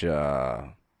large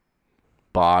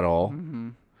bottle.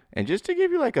 And just to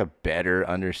give you like a better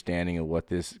understanding of what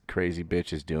this crazy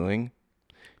bitch is doing,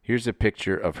 here's a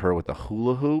picture of her with a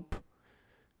hula hoop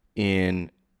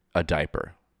in a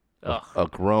diaper. Ugh. A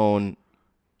grown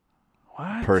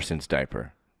What? person's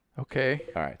diaper. Okay.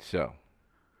 All right, so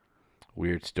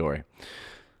weird story.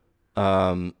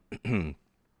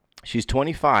 She's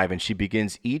 25 and she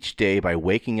begins each day by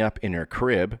waking up in her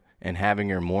crib and having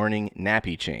her morning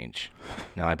nappy change.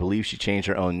 Now, I believe she changed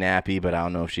her own nappy, but I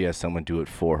don't know if she has someone do it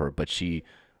for her. But she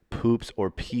poops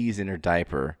or pees in her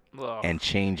diaper Ugh. and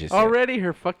changes it. Already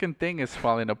her fucking thing is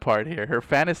falling apart here. Her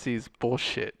fantasy's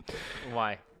bullshit.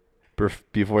 Why?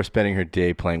 Before spending her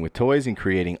day playing with toys and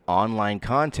creating online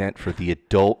content for the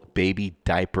adult baby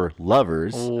diaper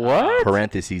lovers. What?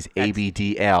 Parentheses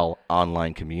ABDL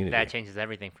online community. That changes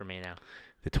everything for me now.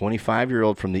 The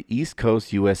 25-year-old from the East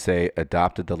Coast, USA,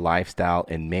 adopted the lifestyle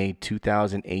in May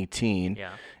 2018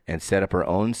 Yeah. and set up her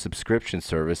own subscription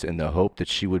service in the hope that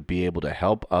she would be able to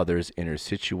help others in her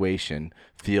situation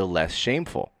feel less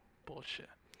shameful. Bullshit.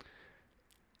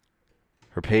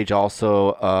 Her page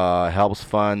also helps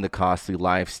fund the costly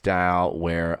lifestyle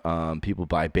where people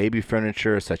buy baby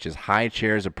furniture such as high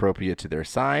chairs appropriate to their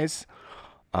size.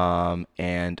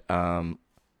 And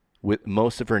with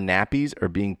most of her nappies are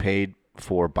being paid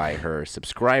for by her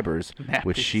subscribers,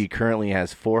 which she currently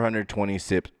has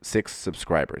 426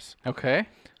 subscribers. Okay.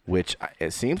 Which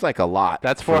it seems like a lot.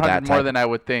 That's for 400 that more type- than I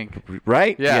would think.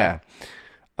 Right? Yeah.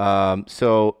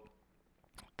 So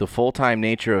the full-time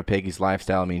nature of Peggy's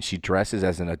lifestyle means she dresses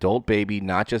as an adult baby,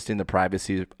 not just in the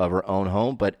privacy of her own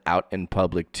home, but out in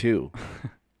public too.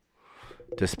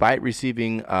 Despite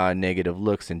receiving negative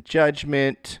looks and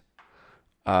judgment,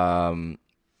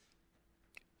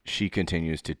 she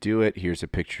continues to do it. Here's a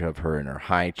picture of her in her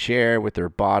high chair with her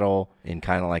bottle in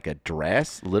kind of like a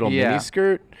dress, little mini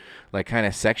skirt, like kind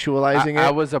of sexualizing I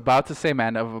it. was about to say,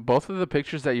 man, of both of the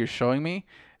pictures that you're showing me,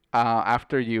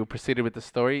 after you proceeded with the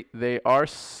story, they are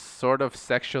sort of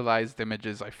sexualized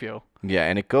images, I feel. Yeah,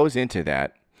 and it goes into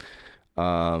that.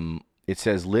 It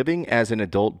says, living as an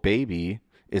adult baby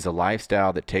is a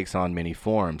lifestyle that takes on many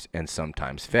forms and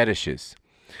sometimes fetishes,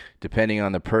 depending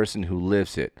on the person who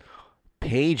lives it.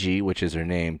 Paigey, which is her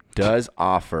name, does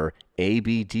offer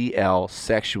ABDL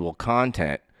sexual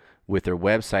content, with her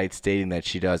website stating that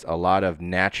she does a lot of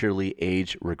naturally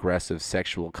age regressive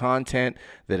sexual content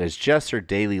that is just her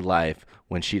daily life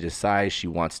when she decides she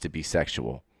wants to be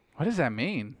sexual. What does that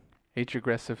mean? Age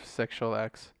aggressive sexual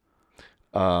acts.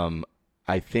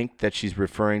 I think that she's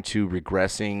referring to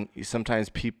regressing. Sometimes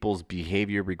people's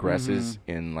behavior regresses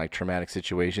in like traumatic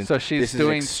situations. So she's this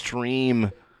doing is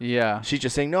extreme. Yeah. She's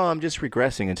just saying, no, I'm just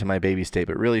regressing into my baby state.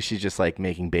 But really, she's just like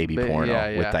making baby porno yeah,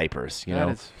 with yeah. diapers, you That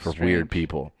know, is for strange. weird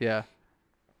people. Yeah.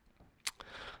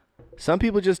 Some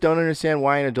people just don't understand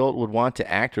why an adult would want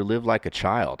to act or live like a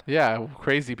child. Yeah.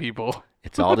 Crazy people.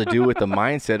 It's all to do with the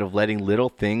mindset of letting little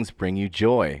things bring you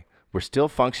joy. We're still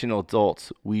functional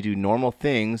adults. We do normal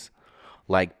things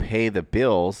like pay the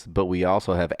bills, but we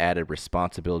also have added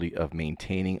responsibility of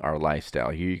maintaining our lifestyle.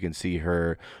 Here you can see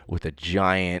her with a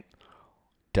giant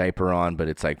diaper on, but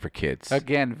it's like for kids.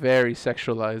 Again, very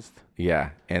sexualized.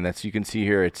 Yeah, and that's you can see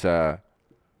here. It's her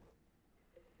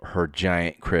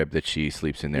giant crib that she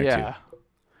sleeps in there Yeah.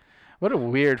 What a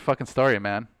weird fucking story,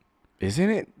 man. too. Isn't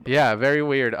it? Yeah, very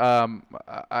weird.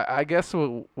 I guess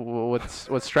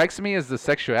what strikes me is the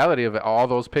sexuality of it, all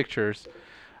those pictures.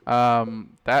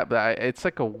 It's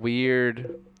like a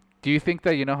weird. Do you think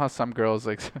that how some girls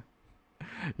like,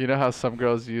 how some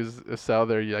girls sell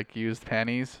their like used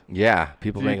panties? Yeah,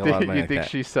 people Do you make a lot of money you like think that.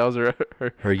 she sells her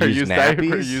used diaper?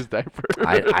 nappies? Used diaper.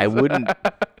 I wouldn't.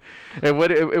 It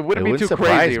wouldn't be too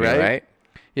surprise crazy, me, right?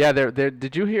 Yeah, there.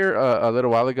 Did you hear a little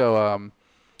while ago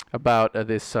about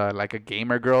this like a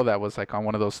gamer girl that was like on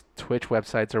one of those Twitch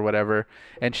websites or whatever,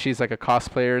 and she's like a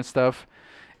cosplayer and stuff,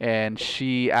 and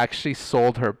she actually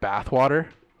sold her bathwater.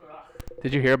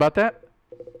 Did you hear about that?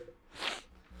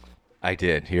 I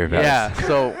did hear about Yeah.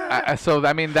 it. So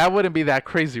I mean that wouldn't be that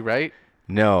crazy, right?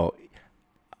 No.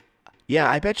 Yeah,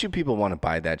 I bet you people want to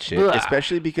buy that shit, Ugh.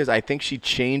 especially because I think she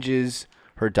changes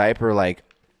her diaper like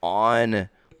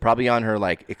probably on her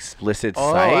like explicit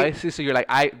Oh, site. I see. So you're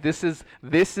like, this is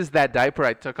that diaper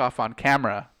I took off on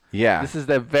camera. Yeah. This is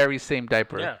the very same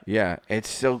diaper. Yeah. Yeah, it's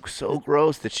so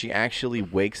gross that she actually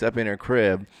wakes up in her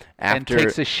crib And after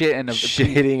takes a shit and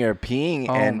shitting or peeing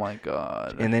Oh and my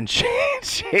god. and then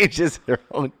changes her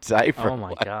own diaper. Oh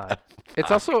my god.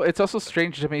 It's also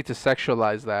strange to me to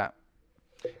sexualize that.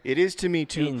 It is to me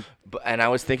too. And I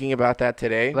was thinking about that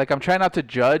today. Like I'm trying not to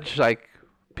judge like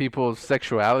people's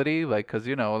sexuality, like because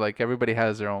like everybody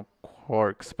has their own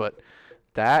quirks, but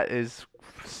that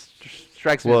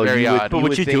strikes me Well, as very you would- odd. But You would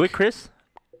would you do think- it, Chris?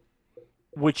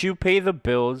 Would you pay the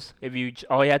bills if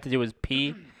all you had to do was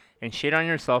pee and shit on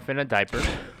yourself in a diaper?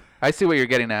 I see what you're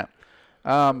getting at.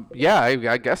 Yeah,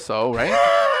 I guess so, right?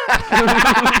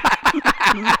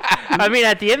 I mean,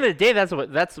 at the end of the day, that's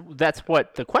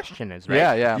what the question is, right?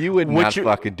 Yeah, yeah. You would Would not you-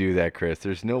 fucking do that, Chris.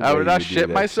 There's no way I would not you do shit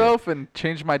that myself and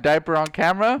change my diaper on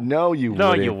camera. shit. No, you No,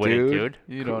 wouldn't, you wouldn't, dude.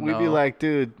 You don't We'd know. be like,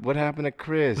 dude, what happened to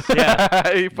Chris?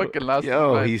 He fucking lost his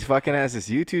Yo, mind. he's fucking has this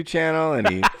YouTube channel, and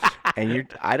he, and you,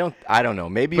 I don't know.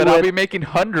 Maybe But you I'll would, be making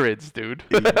hundreds, dude.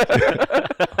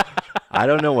 I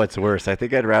don't know what's worse. I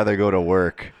think I'd rather go to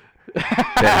work than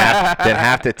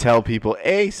have to tell people,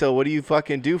 hey, so what do you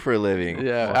fucking do for a living?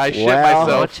 Yeah, I shit Well,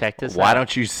 myself. Check this Why out.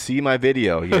 don't you see my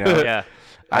video? You know? Yeah.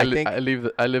 I li-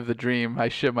 think, I live the dream. I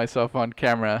shit myself on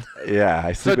camera. yeah,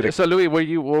 I sleep at a So Louis, what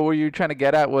were you trying to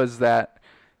get at was that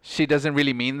she doesn't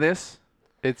really mean this.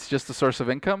 It's just a source of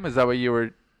income. Is that what you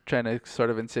were trying to sort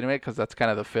of insinuate? Because that's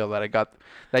kind of the feel that I got.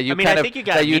 That you I mean, I kind think of you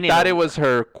got that you meaning thought of- it was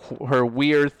her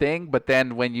weird thing, but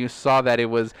then when you saw that it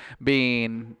was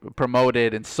being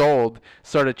promoted and sold,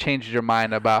 sort of changed your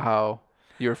mind about how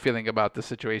you were feeling about the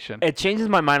situation. It changes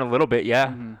my mind a little bit, yeah.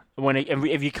 Mm-hmm. When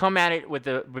if you come at it with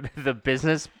the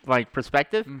business like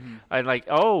perspective, Mm-hmm. I'm like,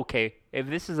 oh, okay. If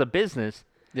this is a business,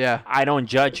 Yeah. I don't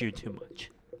judge you too much.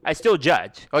 I still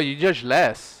judge You judge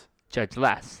less.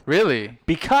 less, Really?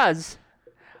 because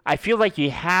I feel like you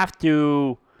have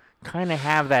to kind of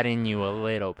have that in you a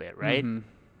little bit, right? Mhm.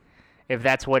 If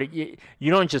that's what you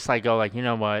don't just like go like, you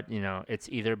know what, it's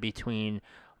either between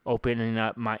opening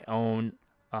up my own,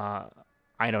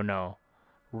 I don't know,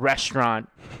 restaurant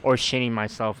or shitting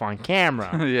myself on camera.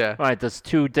 Yeah. Right, there's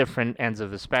two different ends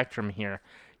of the spectrum here.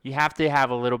 You have to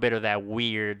have a little bit of that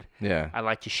weird. Yeah. I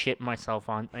like to shit myself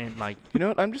on, and like, You know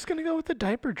what? I'm just gonna go with the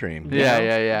diaper dream. you Yeah, know?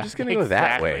 yeah, yeah. I'm just gonna go that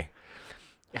Exactly. way.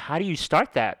 how do you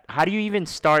start that? How do you even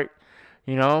start?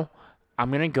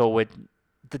 I'm gonna go with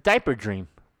the diaper dream.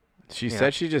 She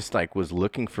said she just like was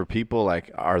looking for people.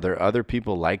 Like, are there other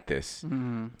people like this?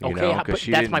 Mm-hmm. You Okay, know, but because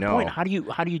she that's didn't my know. point. How do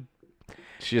you?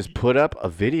 She just put up a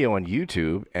video on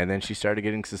YouTube, and then she started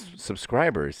getting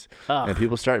subscribers. Ugh. And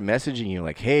people start messaging you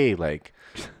like, "Hey, like,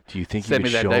 do you think you Send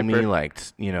could me that show me, diaper." like,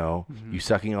 you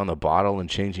sucking on the bottle and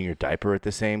changing your diaper at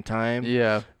the same time?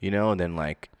 Yeah. And then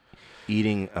like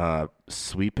eating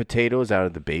sweet potatoes out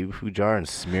of the baby food jar and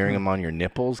smearing them on your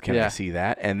nipples. Can I Yeah. see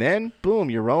that? And then boom,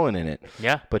 you're rolling in it.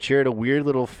 Yeah. But you're at a weird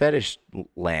little fetish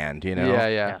land. Yeah,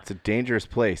 yeah. It's a dangerous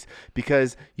place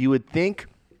because you would think,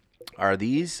 are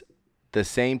these the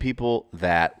same people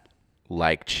that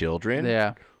like children?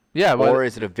 Yeah. Yeah. But Or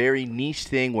is it a very niche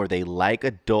thing where they like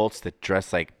adults that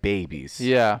dress like babies?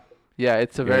 yeah. Yeah.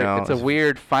 It's a very it's a it's-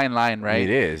 weird fine line, right? It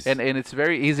is. And it's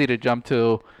very easy to jump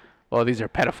to, well, these are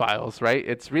pedophiles, right?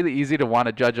 It's really easy to want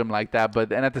to judge them like that, but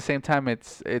then at the same time,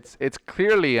 it's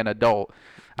clearly an adult.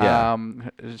 Yeah.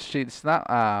 She's not.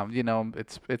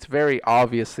 It's very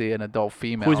obviously an adult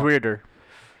female. Who's weirder?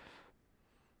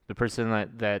 The person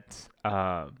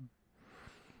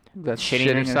That's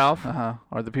shitting herself?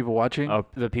 Or the people watching. or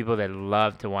the people that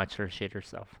love to watch her shit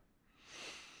herself?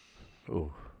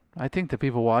 Ooh. I think the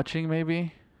people watching,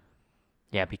 maybe.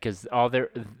 Yeah, because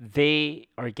they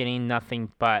are getting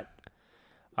nothing but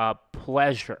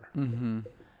pleasure, and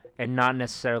not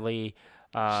necessarily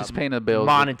She's paying the bills.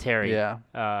 monetary.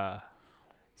 Yeah.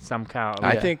 Some kind. Of,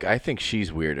 I think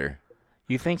she's weirder.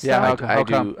 You think so? Yeah, I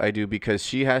come? I do because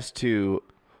she has to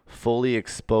fully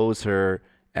expose her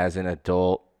as an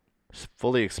adult,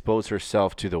 fully expose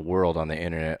herself to the world on the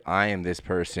internet. I am this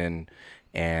person,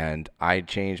 and I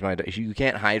changed my. You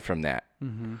can't hide from that.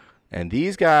 Mm-hmm. And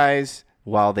these guys,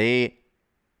 while they're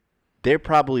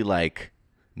probably like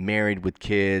married with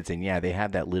kids, and yeah, they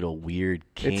have that little weird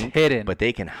kink, hidden. but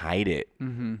they can hide it.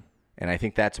 Mm-hmm. And I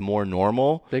think that's more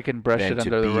normal They can brush than it to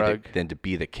under the be rug. than to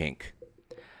be the kink.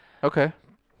 Okay.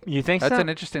 You think That's so? an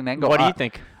interesting angle. What do you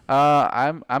think?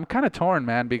 I'm kind of torn,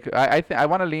 man, because I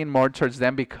want to lean more towards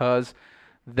them because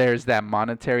there's that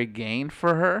monetary gain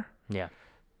for her. Yeah.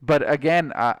 But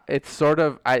again, it's sort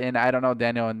of I don't know,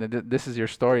 Daniel, and this is your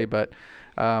story, but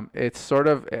it's sort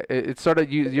of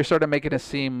you're sort of making it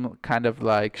seem kind of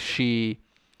like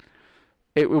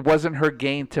it wasn't her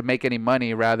gain to make any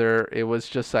money. Rather, it was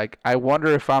just like, I wonder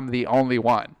if I'm the only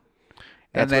one.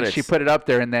 And That's then what she it's- put it up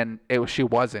there, and then she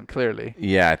wasn't, clearly.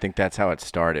 Yeah, I think that's how it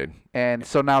started. And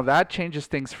so now that changes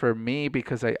things for me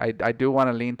because I do want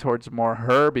to lean towards more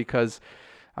her because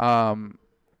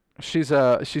she's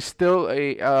still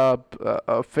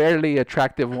a fairly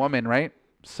attractive woman, right?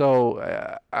 So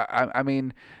I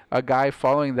mean, a guy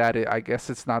following that, I guess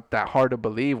it's not that hard to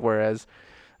believe. Whereas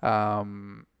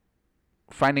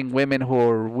finding women who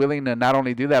are willing to not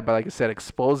only do that, but like I said,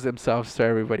 expose themselves to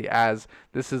everybody as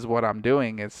this is what I'm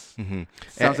doing.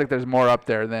 Sounds like there's more up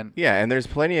there than Yeah, and there's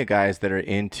plenty of guys that are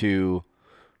into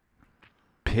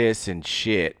piss and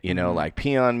shit, like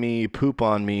pee on me, poop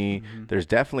on me. There's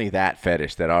definitely that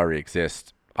fetish that already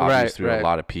exists, obviously, through right. a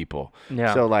lot of people.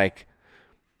 Yeah. So, like,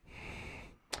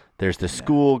 there's the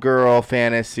schoolgirl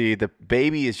fantasy. The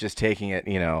baby is just taking it,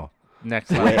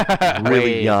 Next level.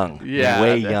 really young. Way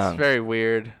that's young. very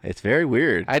weird. It's very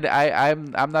weird.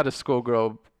 I'm not a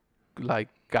schoolgirl like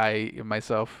guy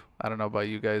myself. I don't know about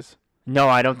you guys. No,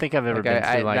 I don't think I've ever Like, been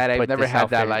to like. I've put never this had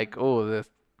that outfit. like, oh, the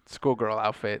schoolgirl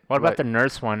outfit. What about But- the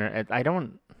nurse one?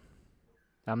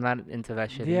 I'm not into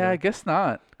that shit. Yeah, I either. guess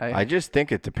not. I just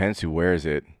think it depends who wears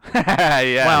it. Yeah. Well,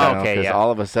 You know, okay, 'cause yeah. all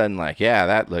of a sudden, like, yeah,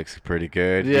 that looks pretty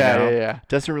good. Yeah, you know? yeah.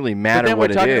 Doesn't really But matter then what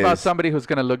we're talking it is. about somebody who's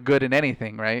gonna look good in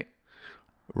anything, right?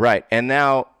 Right. And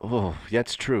now,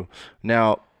 that's true.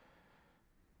 Now,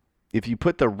 if you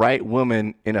put the right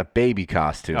woman in a baby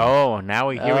costume. Oh, now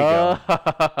here we go.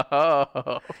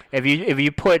 Oh. If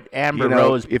you put Amber You know,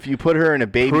 Rose, if you put her in a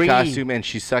baby pre- costume and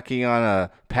she's sucking on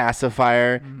a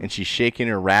pacifier and she's shaking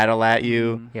her rattle at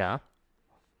you, yeah,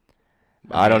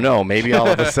 I don't know. Maybe all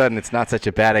of a sudden it's not such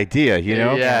a bad idea, you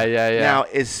know? Yeah. Now,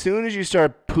 as soon as you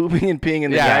start pooping and peeing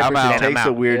in the Yeah, I'm diapers, out. it takes I'm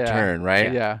a out. weird Yeah. turn,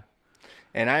 right? Yeah.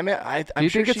 And I'm Do you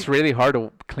sure think it's really hard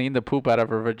to clean the poop out of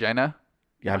her vagina?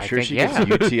 I'm I sure think, she yeah.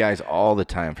 gets UTIs all the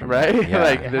time from Right? that. Yeah.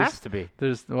 Like, it there's- has to be.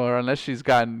 Or unless she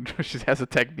has a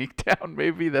technique down,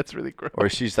 maybe that's really gross. Or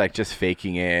she's like just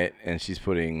faking it and she's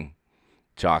putting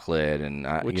chocolate and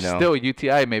Which you know, still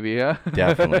UTI, maybe, yeah.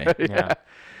 definitely. Yeah.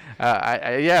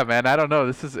 Yeah, man. I don't know.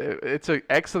 It's an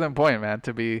excellent point, man.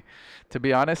 To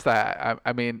be honest, I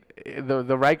mean,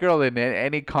 the right girl in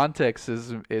any context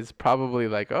is probably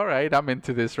like, all right, I'm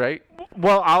into this, right?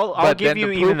 Well, I'll But give then you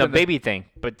the even poop the and the- baby thing,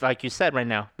 but like you said right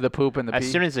now, The poop and the as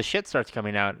pee. soon as the shit starts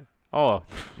coming out, oh,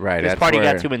 Right. this that's party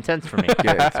where, got too intense for me.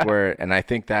 yeah, it's where, and I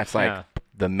think that's like Yeah.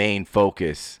 the main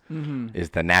focus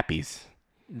is the nappies.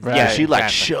 Right. Yeah, she like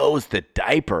exactly. shows the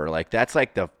diaper. Like that's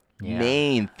like the Yeah.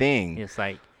 main thing. It's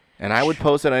like, And I would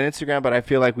post it on Instagram, but I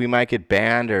feel like we might get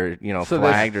banned or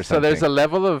flagged or so something. there's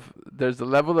a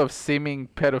level of seeming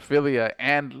pedophilia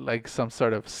and like some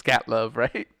sort of scat love,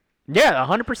 right? yeah,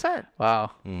 100%.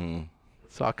 Wow. Mhm.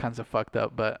 It's all kinds of fucked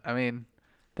up, but I mean,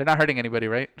 they're not hurting anybody,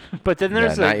 right? But then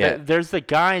there's not yet. there's the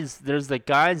guys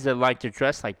that like to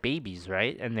dress like babies,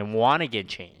 right? And they want to get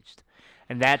changed,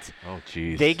 and that's Oh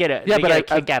jeez. they get a Yeah, they but get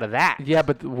a I- kick out of that. Yeah,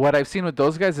 but what I've seen with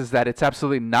those guys is that it's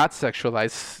absolutely not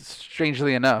sexualized,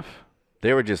 strangely enough.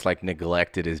 They were just like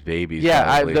neglected as babies.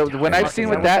 Yeah, probably. when I've Is seen that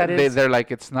with what that, that is? they're like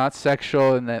it's not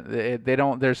sexual, and that they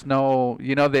don't. There's no,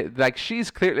 they like she's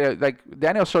clearly like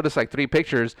Daniel showed us like 3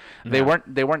 pictures. They Yeah.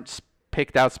 weren't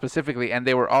picked out specifically, and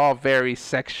they were all very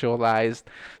sexualized,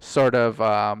 sort of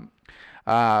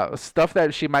stuff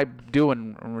that she might do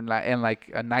in like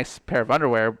a nice pair of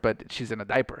underwear, but she's in a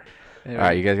diaper. All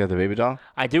right, you guys got the baby doll?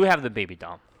 I do have the baby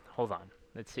doll. Hold on,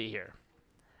 let's see here.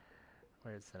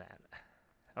 Where is it at?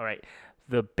 All right,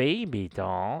 the baby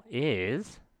doll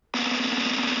is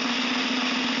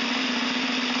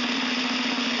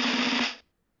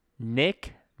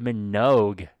Nick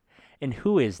Minogue. And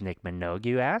who is Nick Minogue,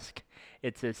 you ask?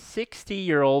 It's a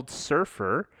 60-year-old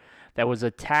surfer that was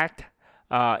attacked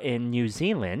in New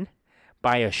Zealand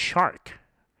by a shark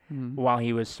while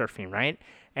he was surfing, right?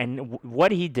 And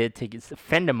what he did to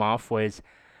fend him off was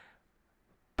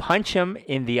punch him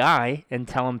in the eye and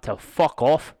tell him to fuck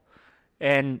off.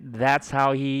 And that's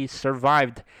how he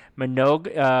survived. Minogue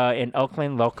in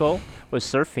Auckland local was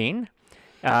surfing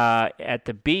at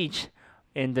the beach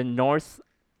in the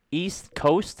northeast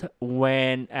coast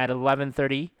when at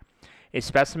 11:30, a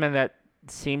specimen that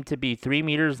seemed to be 3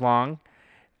 meters long,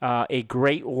 a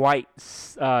great white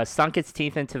sunk its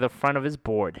teeth into the front of his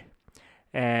board.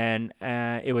 And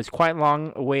it was quite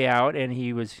long way out, and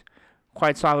he was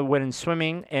quite solid when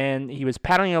swimming, and he was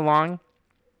paddling along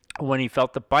when he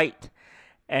felt the bite,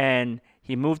 and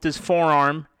he moved his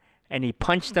forearm, and he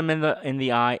punched him in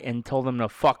the eye and told him to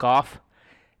fuck off,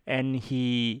 and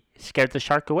he scared the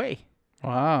shark away.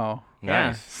 Wow. Yeah,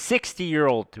 Nice.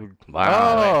 60-year-old dude. Wow.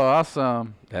 Oh,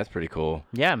 awesome. That's pretty cool.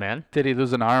 Yeah, man. Did he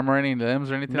lose an arm or any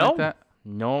limbs or anything No, like that?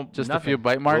 no, Just nothing. a few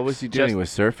bite marks. What was he doing? He was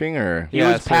surfing or? He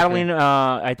Yeah, was surfing. paddling.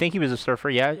 I think he was a surfer.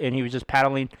 Yeah, and he was just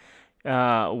paddling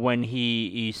when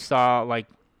he saw like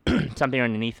something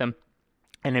underneath him,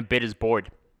 and it bit his board.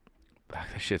 That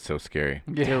shit's so scary.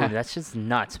 Yeah. Dude, that's just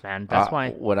nuts, man. That's why.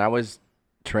 When I was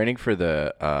training for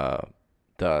the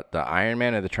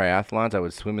Ironman or the triathlons, I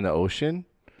would swim in the ocean,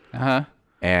 Uh-huh.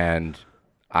 and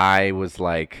I was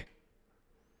like,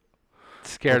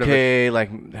 Scared of it. okay, like,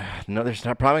 no, there's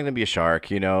not probably gonna be a shark,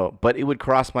 but it would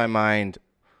cross my mind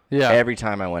Yeah. every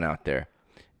time I went out there,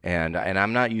 and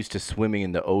I'm not used to swimming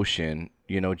in the ocean,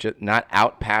 just not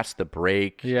out past the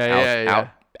break, Yeah.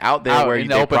 out there Out where in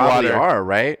they the open probably water. are,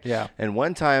 right? Yeah. And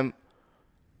one time,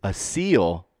 a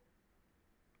seal,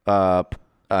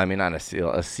 I mean not a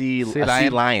seal, a sea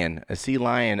lion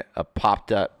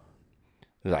popped up.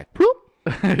 It was like, whoop,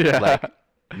 Yeah. like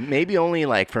maybe only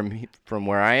like from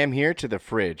where I am here to the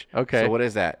fridge. Okay. So what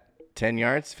is that? 10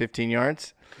 yards, 15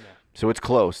 yards? Yeah. So it's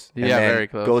close. And Yeah, then very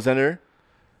close. Goes under.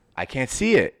 I can't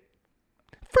see it.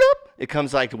 Floop. It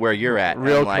comes like to where you're at. and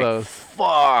Real I'm like, close.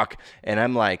 fuck. And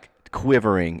I'm like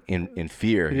quivering in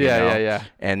fear. you Yeah, know? yeah.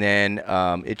 And then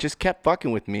it just kept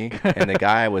fucking with me. And the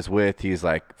guy I was with, he's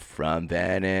like from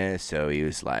Venice. So he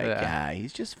was like, Yeah.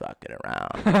 he's just fucking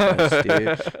around. with us,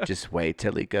 dude. Just wait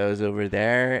till he goes over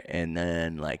there. And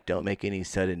then like don't make any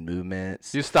sudden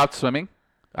movements. You stopped swimming?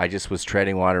 I just was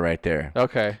treading water right there.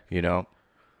 Okay. You know,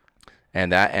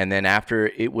 and then after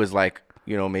it was like,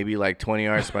 you know, maybe like 20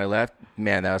 yards to my left.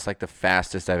 Man, that was like the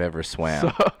fastest I've ever swam.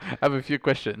 So I have a few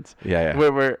questions. Yeah.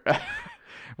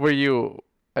 Were you?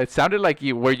 It sounded like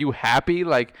you. Were you happy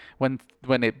like when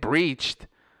it breached?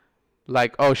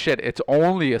 Like, oh shit, it's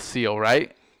only a seal,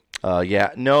 right?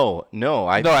 Yeah. No. No,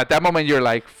 at that moment you're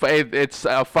like, it's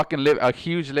a fucking a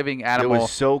huge living It animal.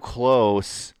 was so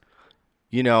close.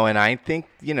 You know, and I think,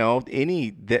 you know,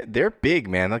 they're big,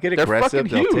 man. They'll get They're aggressive.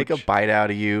 fucking They'll take a huge. bite out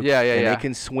of you. Yeah, And yeah. they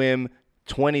can swim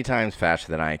 20 times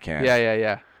faster than I can.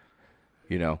 Yeah.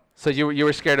 You know. So you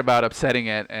were scared about upsetting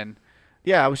it, and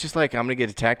Yeah, I was just like, I'm gonna get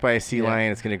attacked by a sea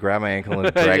lion. It's gonna grab my ankle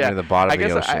and drag me to the bottom of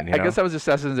the ocean. I guess I was just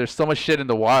asking. There's so much shit in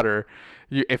the water.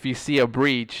 If you see a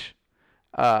breach,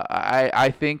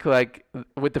 I think like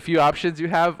with the few options you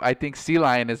have, I think sea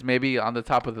lion is maybe on the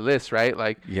top of the list, right?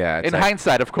 Like, Yeah, it's in like-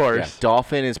 hindsight, of Yeah, course.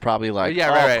 dolphin is probably like, Yeah,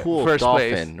 oh, right. cool, First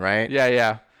dolphin, place. right?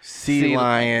 Yeah. Sea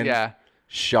lion, Yeah.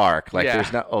 shark. Like, Yeah.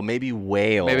 there's not. Oh, maybe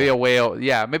whale. Maybe a whale.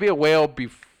 Yeah, maybe a whale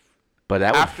But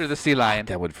that after the sea lion.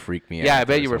 that would freak me out. Yeah, I if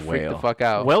bet it you was were a freaked the whale. fuck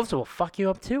out. Whales will fuck you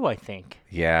up too, I think.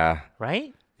 Yeah,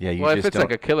 Right? yeah. You Well, just if it's don't.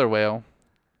 like a killer whale.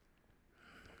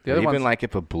 The other even one's like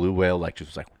if a blue whale like just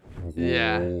was like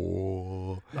yeah.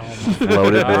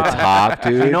 floated to the top,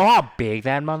 dude. You know how big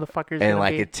that motherfucker is and gonna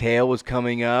like be? a tail was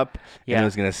coming up, and Yeah. it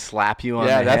was gonna slap you on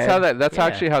Yeah, the that's head. how that's Yeah.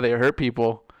 actually how they hurt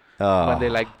people Oh. when they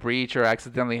like breach or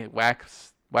accidentally whack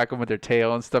them with their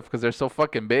tail and stuff because they're so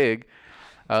fucking big.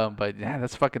 But yeah,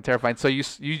 that's fucking terrifying. So you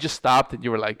just stopped and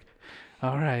you were like,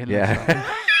 all right, Yeah.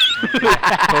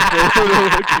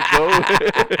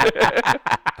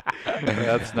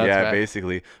 That's nuts, Yeah, man.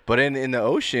 basically. But in the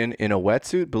ocean, in a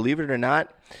wetsuit, believe it or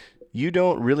not, you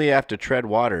don't really have to tread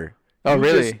water. Oh, You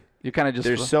really? just- You kind of just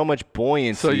there's so much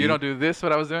buoyancy. so you don't do this?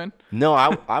 What I was doing? No,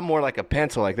 I'm more like a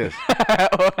pencil like this,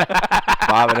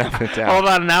 bobbing up and down. Hold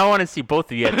on, now I want to see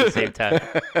both of you at the same time.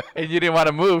 And you didn't want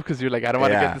to move because you're like, I don't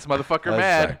want to Yeah. get this motherfucker I was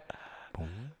mad.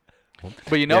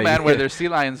 But you know, Yeah, man, you- where there's sea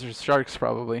lions, there's sharks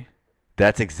probably.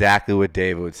 That's exactly what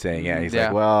David was saying. Yeah, he's Yeah.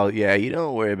 like, well, yeah, you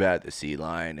don't worry about the sea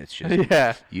lion. It's just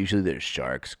Yeah. usually there's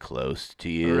sharks close to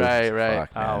you. Right, It's right.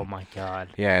 fuck, man. Oh my god.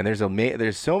 Yeah, and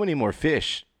there's so many more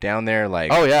fish down there,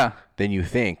 like Oh yeah. than you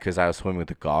think, because I was swimming with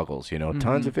the goggles. You know,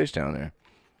 tons of fish down there.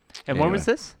 And when was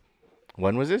Anyway. this?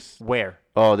 When was this? Where?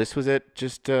 Oh, this was at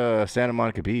just Santa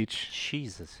Monica Beach.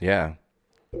 Jesus. Yeah.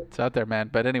 It's out there, man.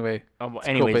 But anyway, Well, cool,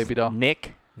 anyways, baby doll.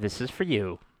 Nick, this is for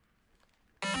you.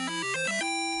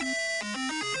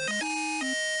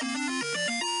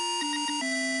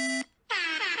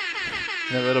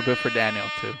 and a little bit for Daniel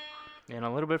too. And a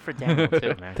little bit for Daniel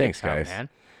too, man. Thanks, Good job, guys. Man.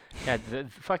 Yeah, the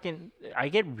fucking. I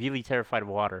get really terrified of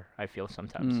water. I feel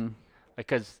sometimes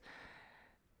because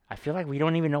I feel like we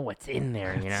don't even know what's in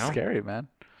there. You know, Scary, man.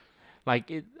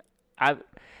 like it.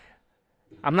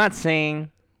 I'm not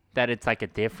saying that it's like a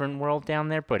different world down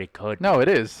there, but it could. No, it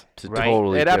is. It's a Right.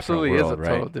 totally It different absolutely world, is a right?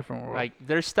 total different world. Like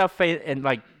there's stuff and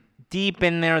like deep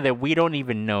in there that we don't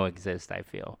even know exist. I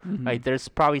feel like there's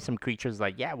probably some creatures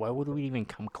like why would we even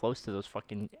come close to those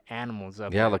fucking animals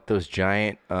up Yeah, there? like those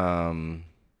giant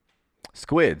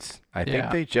squids. I Yeah.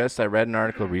 think I read an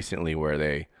article recently where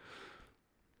they,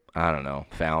 I don't know,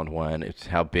 found one. It's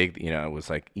how big, it was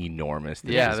like enormous.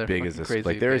 They're Yeah, as they're big as fucking this. crazy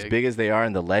Like they're as big. big as they are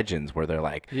in the legends where they're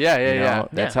like, Yeah, yeah, yeah.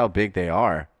 That's Yeah. how big they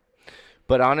are.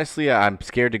 But honestly, I'm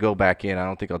scared to go back in. I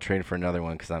don't think I'll train for another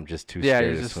one because I'm just too yeah,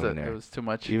 scared it's to just swim it there. was too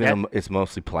much. Even though it's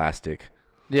mostly plastic.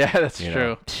 Yeah, that's you true.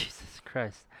 know. Jesus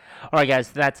Christ. All right, guys,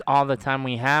 that's all the time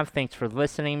we have. Thanks for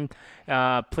listening.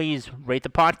 Please rate the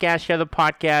podcast, share the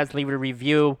podcast, leave a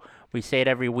review. We say it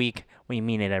every week. We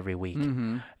mean it every week.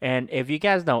 And if you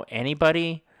guys know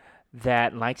anybody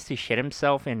that likes to shit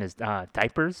himself in his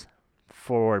diapers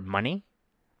for money,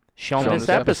 show them this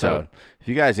episode. If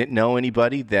you guys didn't know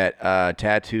anybody that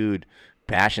tattooed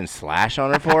bash and slash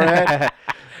on her forehead,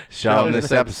 show them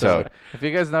this episode. If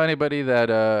you guys know anybody that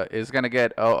is gonna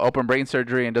get open brain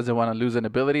surgery and doesn't want to lose an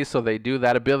ability, so they do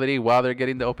that ability while they're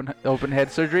getting the open head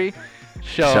surgery,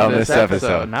 show them this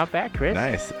episode. Not bad, Chris.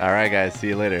 Nice. All right, guys. See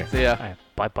you later. See ya. All right,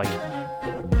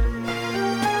 bye-bye.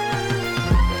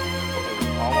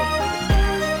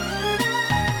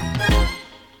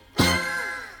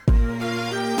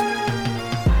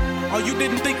 Oh, you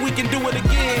didn't think we can do it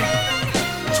again?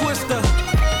 Twister,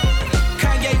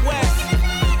 Kanye West,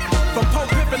 from Pope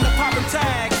Pippin to poppin'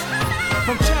 tags,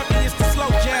 from champions to slow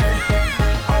jamming.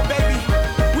 Oh, baby,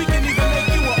 we can even make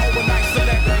you an overnight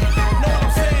celebrity. Know what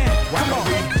I'm saying? Come on.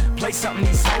 Play something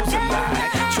these hoes are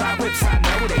like. Try whips, I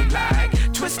know they like.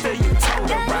 Twister, you told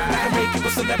her right. Make you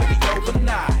a celebrity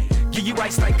overnight. Give you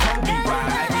ice like Kobe,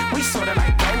 right? We sorta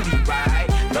like Goldie, right?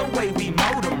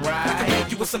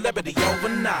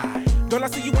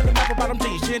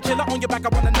 chinchilla on your back, I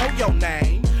wanna know your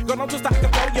name. Girl, I'm just I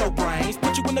can blow your brains.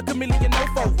 Put you in the chameleon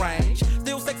no range.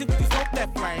 Still sexy when you smoke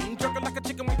that flame.